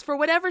show notes for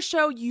whatever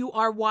show you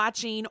are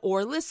watching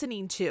or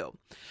listening to.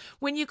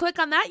 When you click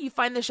on that, you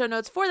find the show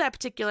notes for that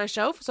particular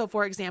show. So,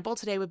 for example,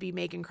 today would be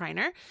Megan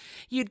Kreiner.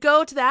 You'd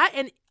go to that,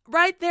 and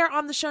right there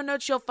on the show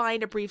notes, you'll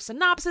find a brief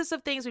synopsis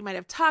of things we might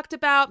have talked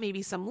about,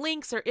 maybe some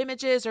links or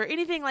images or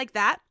anything like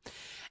that.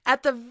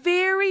 At the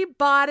very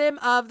bottom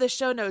of the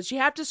show notes, you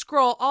have to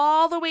scroll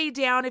all the way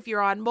down if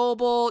you're on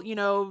mobile,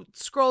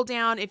 scroll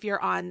down if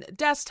you're on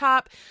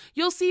desktop.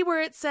 You'll see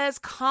where it says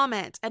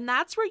comment, and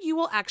that's where you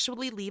will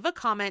actually leave a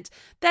comment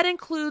that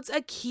includes a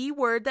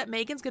keyword that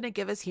Megan's going to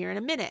give us here in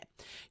a minute.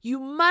 You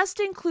must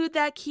include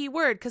that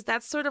keyword because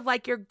that's sort of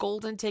like your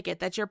golden ticket.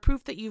 That's your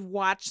proof that you've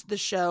watched the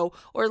show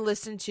or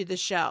listened to the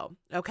show.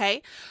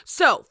 Okay.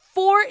 So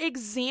for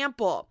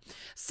example,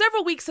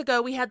 several weeks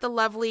ago, we had the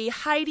lovely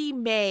Heidi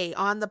May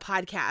on the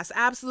podcast.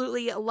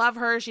 Absolutely love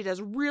her. She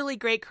does really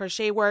great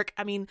crochet work.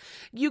 I mean,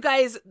 you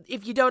guys,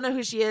 if you don't know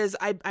who she is,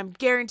 I'm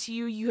guarantee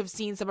you have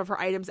seen some of her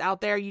items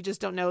out there. You just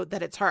don't know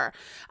that it's her.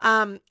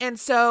 And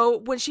so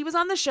when she was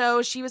on the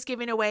show, she was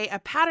giving away a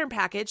pattern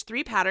package,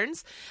 3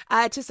 patterns,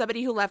 to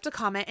somebody who left a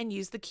comment and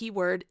used the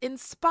keyword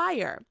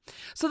inspire.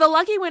 So the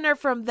lucky winner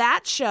from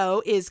that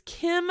show is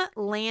Kim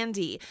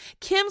Landy.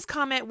 Kim's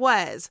comment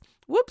was,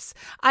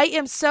 I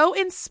am so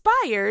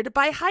inspired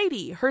by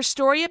Heidi. Her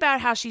story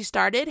about how she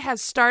started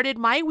has started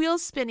my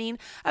wheels spinning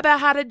about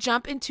how to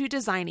jump into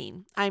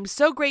designing. I'm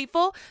so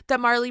grateful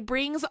that Marley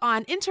brings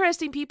on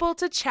interesting people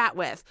to chat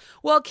with.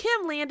 Well,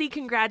 Kim Landy,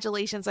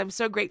 congratulations. I'm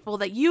so grateful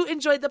that you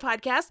enjoyed the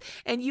podcast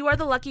and you are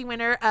the lucky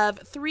winner of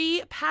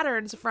 3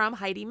 patterns from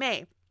Heidi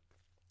May.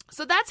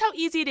 So that's how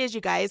easy it is,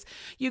 you guys.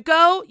 You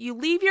go, you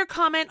leave your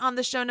comment on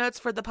the show notes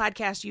for the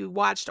podcast you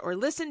watched or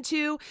listened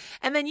to,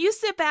 and then you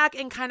sit back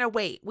and kind of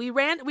wait.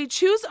 We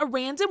choose a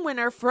random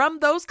winner from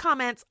those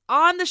comments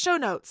on the show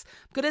notes.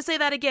 I'm going to say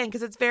that again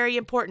because it's very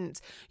important.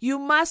 You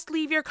must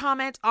leave your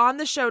comment on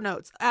the show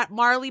notes at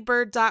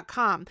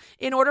marleybird.com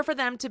in order for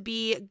them to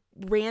be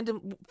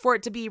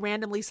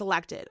randomly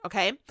selected,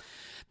 okay?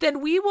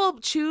 Then we will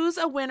choose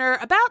a winner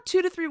about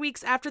 2 to 3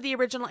 weeks after the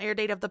original air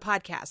date of the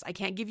podcast. I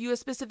can't give you a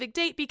specific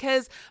date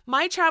because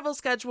my travel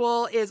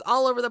schedule is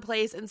all over the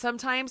place, and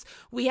sometimes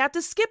we have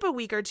to skip a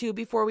week or 2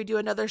 before we do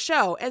another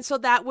show. And so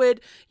that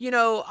would,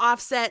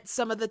 offset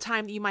some of the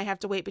time that you might have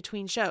to wait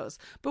between shows.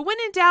 But when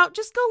in doubt,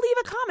 just go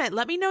leave a comment.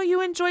 Let me know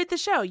you enjoyed the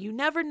show. You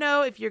never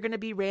know if you're going to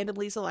be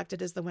randomly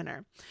selected as the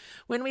winner.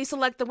 When we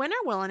select the winner,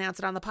 we'll announce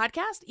it on the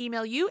podcast,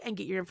 email you, and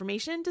get your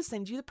information to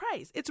send you the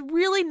prize. It's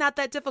really not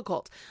that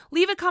difficult.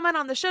 Leave a comment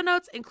on the show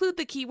notes, include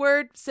the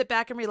keyword, sit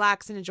back and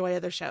relax and enjoy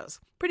other shows.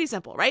 Pretty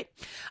simple, right?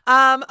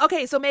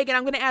 Okay, so Megan,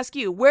 I'm going to ask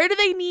you, where do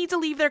they need to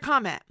leave their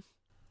comment?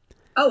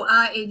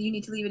 You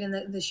need to leave it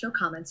in the show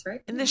comments,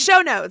 right? In the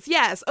show notes,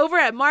 yes, over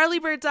at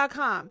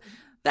marleybird.com.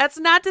 That's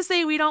not to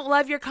say we don't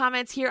love your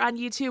comments here on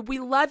YouTube. We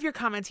love your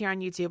comments here on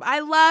YouTube.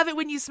 I love it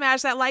when you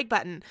smash that like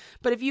button.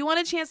 But if you want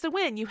a chance to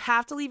win, you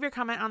have to leave your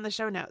comment on the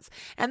show notes.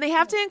 And they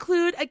have to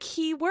include a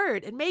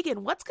keyword. And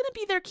Megan, what's going to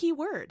be their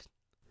keyword?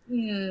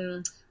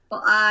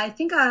 Well, I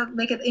think I'll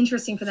make it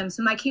interesting for them.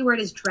 So my keyword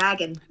is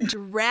dragon.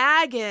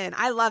 Dragon.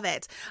 I love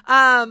it.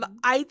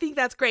 I think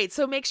that's great.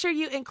 So make sure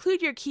you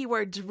include your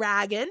keyword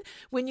dragon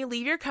when you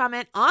leave your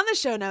comment on the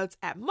show notes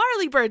at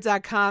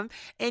marleybird.com,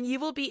 and you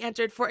will be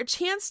entered for a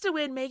chance to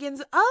win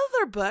Megan's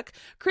other book,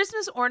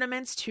 Christmas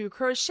Ornaments to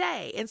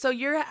Crochet. And so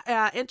you're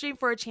entering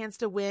for a chance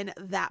to win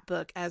that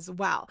book as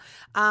well.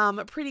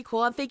 Pretty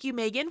cool. And thank you,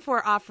 Megan,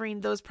 for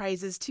offering those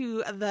prizes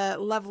to the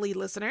lovely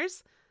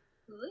listeners.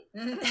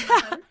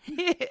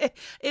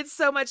 It's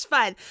so much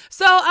fun.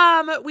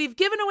 So we've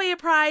given away a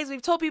prize.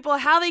 We've told people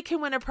how they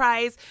can win a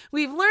prize.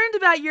 We've learned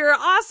about your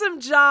awesome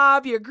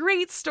job, your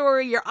great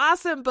story, your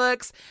awesome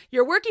books.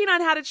 You're working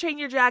on How to Train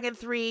Your Dragon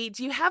 3.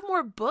 Do you have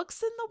more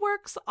books in the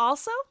works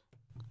also?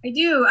 I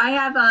do. I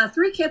have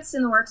 3 kits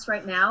in the works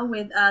right now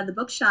with the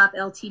Bookshop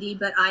Ltd,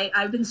 but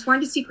I've been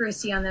sworn to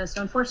secrecy on those.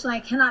 So unfortunately,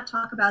 I cannot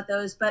talk about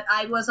those. But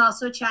I was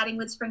also chatting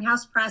with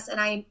Springhouse Press, and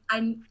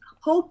I'm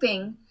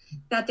hoping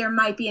that there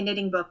might be a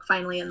knitting book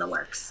finally in the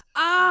works.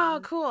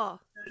 Oh, cool.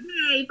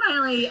 Yay,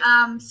 finally.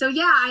 So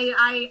yeah,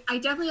 I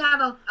definitely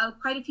have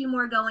quite a few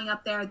more going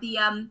up there. The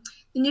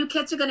new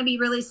kits are going to be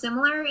really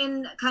similar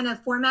in kind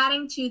of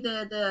formatting to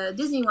the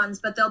Disney ones,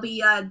 but they'll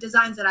be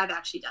designs that I've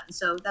actually done.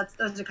 So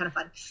those are kind of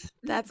fun.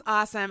 That's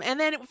awesome. And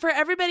then for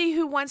everybody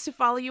who wants to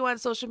follow you on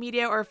social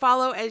media or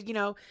follow, as you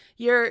know,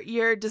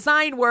 your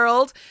design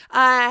world,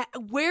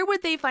 where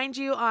would they find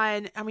you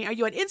on? I mean, are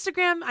you on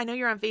Instagram? I know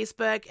you're on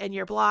Facebook and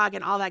your blog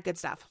and all that good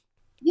stuff.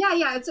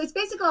 Yeah. It's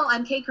basically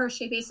MK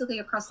Crochet basically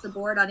across the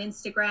board on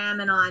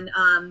Instagram and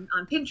on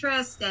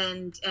Pinterest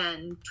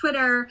and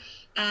Twitter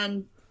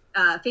and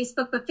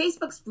Facebook. But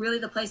Facebook's really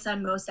the place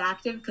I'm most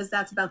active because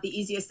that's about the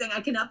easiest thing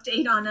I can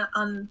update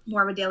on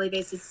more of a daily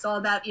basis. It's all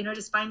about,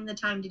 just finding the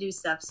time to do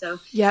stuff. So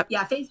yep.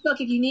 Yeah, Facebook,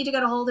 if you need to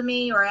get a hold of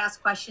me or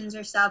ask questions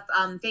or stuff,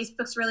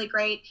 Facebook's really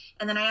great.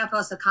 And then I have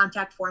also a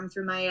contact form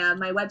through my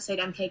website,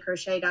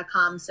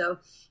 mkcrochet.com. So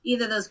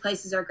either of those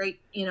places are great,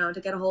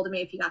 to get a hold of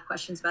me if you got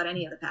questions about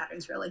any of the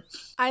patterns, really.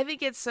 I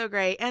think it's so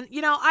great. And,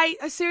 I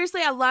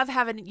seriously, I love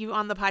having you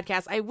on the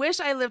podcast. I wish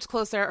I lived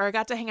closer or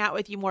got to hang out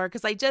with you more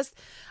because I just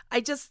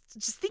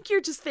think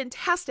you're just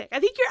fantastic. I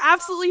think you're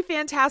absolutely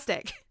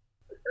fantastic.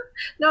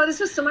 No, this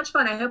was so much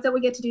fun. I hope that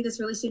we get to do this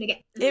really soon again.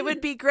 It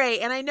would be great.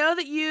 And I know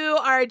that you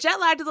are jet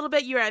lagged a little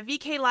bit. You were at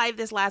VK Live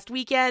this last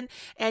weekend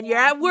and you're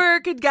at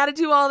work and got to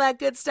do all that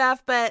good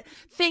stuff. But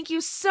thank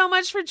you so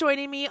much for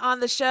joining me on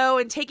the show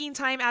and taking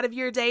time out of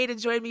your day to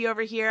join me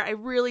over here. I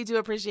really do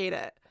appreciate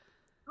it.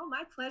 Oh,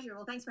 my pleasure.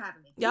 Well, thanks for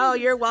having me. Oh,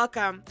 you're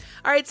welcome.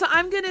 All right, so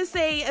I'm going to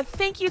say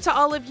thank you to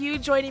all of you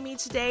joining me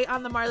today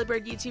on the Marley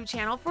Bird YouTube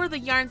channel for the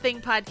Yarn Thing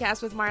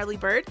podcast with Marley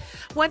Bird.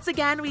 Once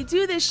again, we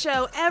do this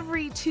show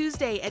every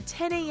Tuesday at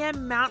 10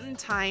 a.m. Mountain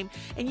Time,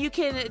 and you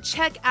can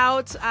check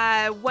out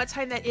what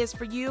time that is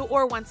for you,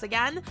 or once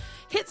again,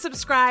 hit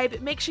subscribe.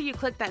 Make sure you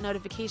click that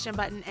notification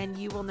button, and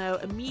you will know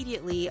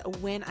immediately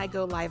when I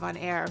go live on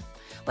air.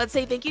 Let's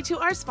say thank you to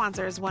our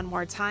sponsors one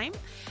more time.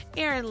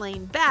 Erin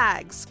Lane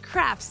Bags,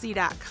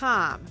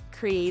 Craftsy.com,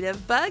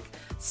 Creative Bug,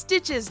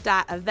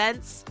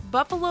 Stitches.events,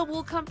 Buffalo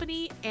Wool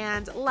Company,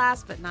 and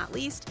last but not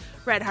least,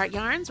 Red Heart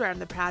Yarns, where I'm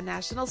the proud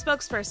national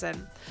spokesperson.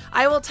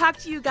 I will talk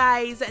to you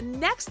guys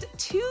next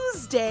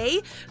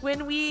Tuesday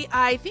when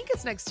I think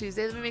it's next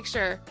Tuesday. Let me make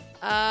sure.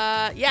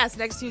 Yes,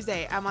 next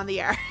Tuesday I'm on the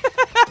air.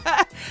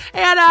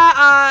 And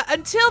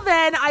until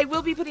then, I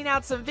will be putting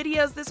out some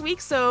videos this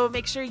week, so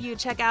make sure you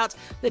check out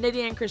the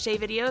knitting and crochet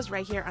videos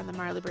right here on the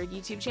Marley Bird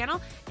YouTube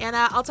channel. And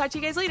I'll talk to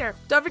you guys later.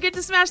 Don't forget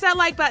to smash that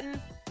like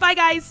button. Bye,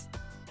 guys.